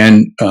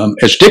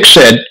as Dick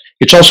said,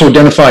 it's also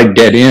identified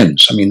dead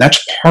ends. I mean,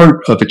 that's part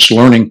of its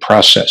learning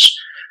process.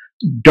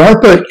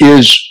 DARPA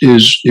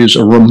is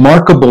a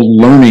remarkable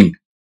learning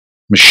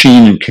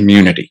machine and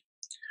community.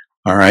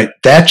 All right,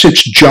 that's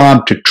its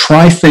job, to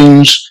try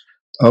things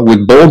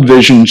with bold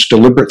visions,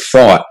 deliberate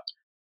thought,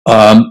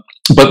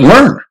 but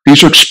learn.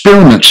 These are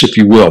experiments, if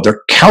you will.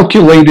 They're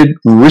calculated,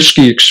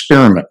 risky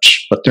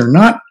experiments, but they're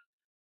not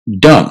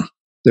dumb.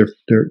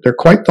 They're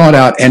quite thought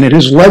out, and it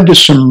has led to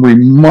some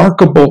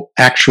remarkable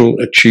actual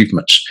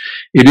achievements.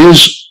 It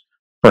is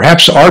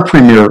perhaps our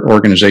premier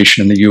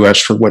organization in the U.S.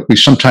 for what we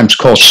sometimes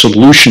call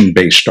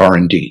solution-based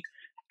R&D,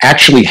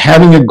 actually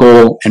having a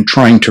goal and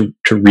trying to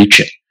reach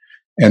it.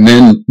 And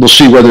then we'll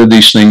see whether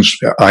these things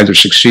either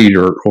succeed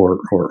or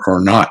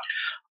not.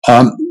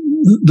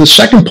 The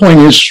second point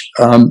is,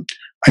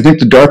 I think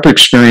the DARPA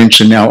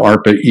experience and now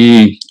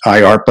ARPAE,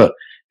 IARPA,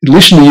 at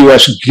least in the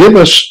U.S., give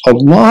us a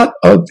lot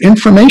of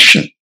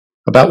information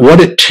about what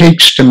it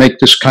takes to make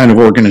this kind of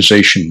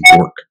organization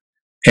work.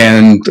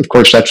 And of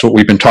course, that's what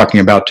we've been talking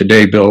about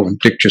today. Bill and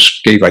Dick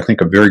just gave, I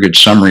think, a very good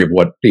summary of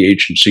what the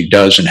agency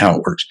does and how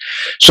it works.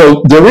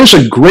 So there is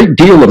a great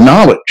deal of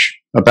knowledge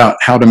about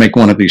how to make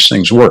one of these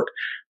things work.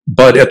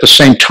 But at the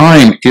same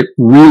time, it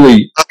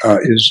really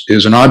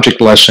is an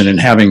object lesson in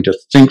having to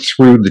think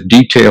through the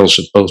details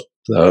of both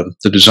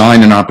the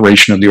design and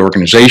operation of the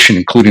organization,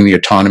 including the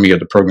autonomy of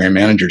the program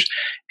managers,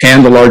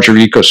 and the larger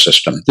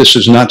ecosystem. This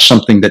is not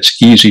something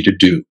that's easy to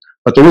do,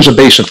 but there is a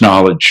base of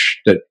knowledge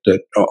that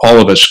all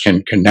of us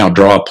can now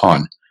draw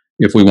upon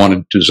if we want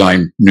to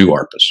design new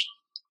ARPAs.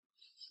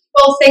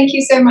 Well, thank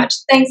you so much.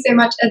 Thanks so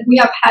much. We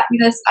have had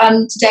with us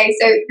today,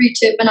 so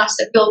Richard,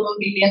 Atta, Bill,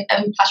 Bonvillian,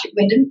 and Patrick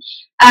Windham.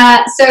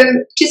 So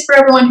just for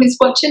everyone who's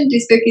watching,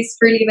 this book is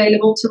freely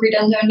available to read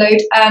and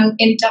download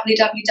in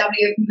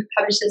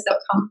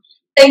www.openbookpublishers.com.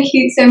 Thank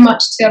you so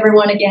much to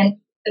everyone again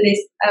for this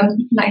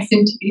nice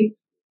interview.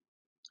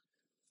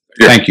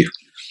 Thank you.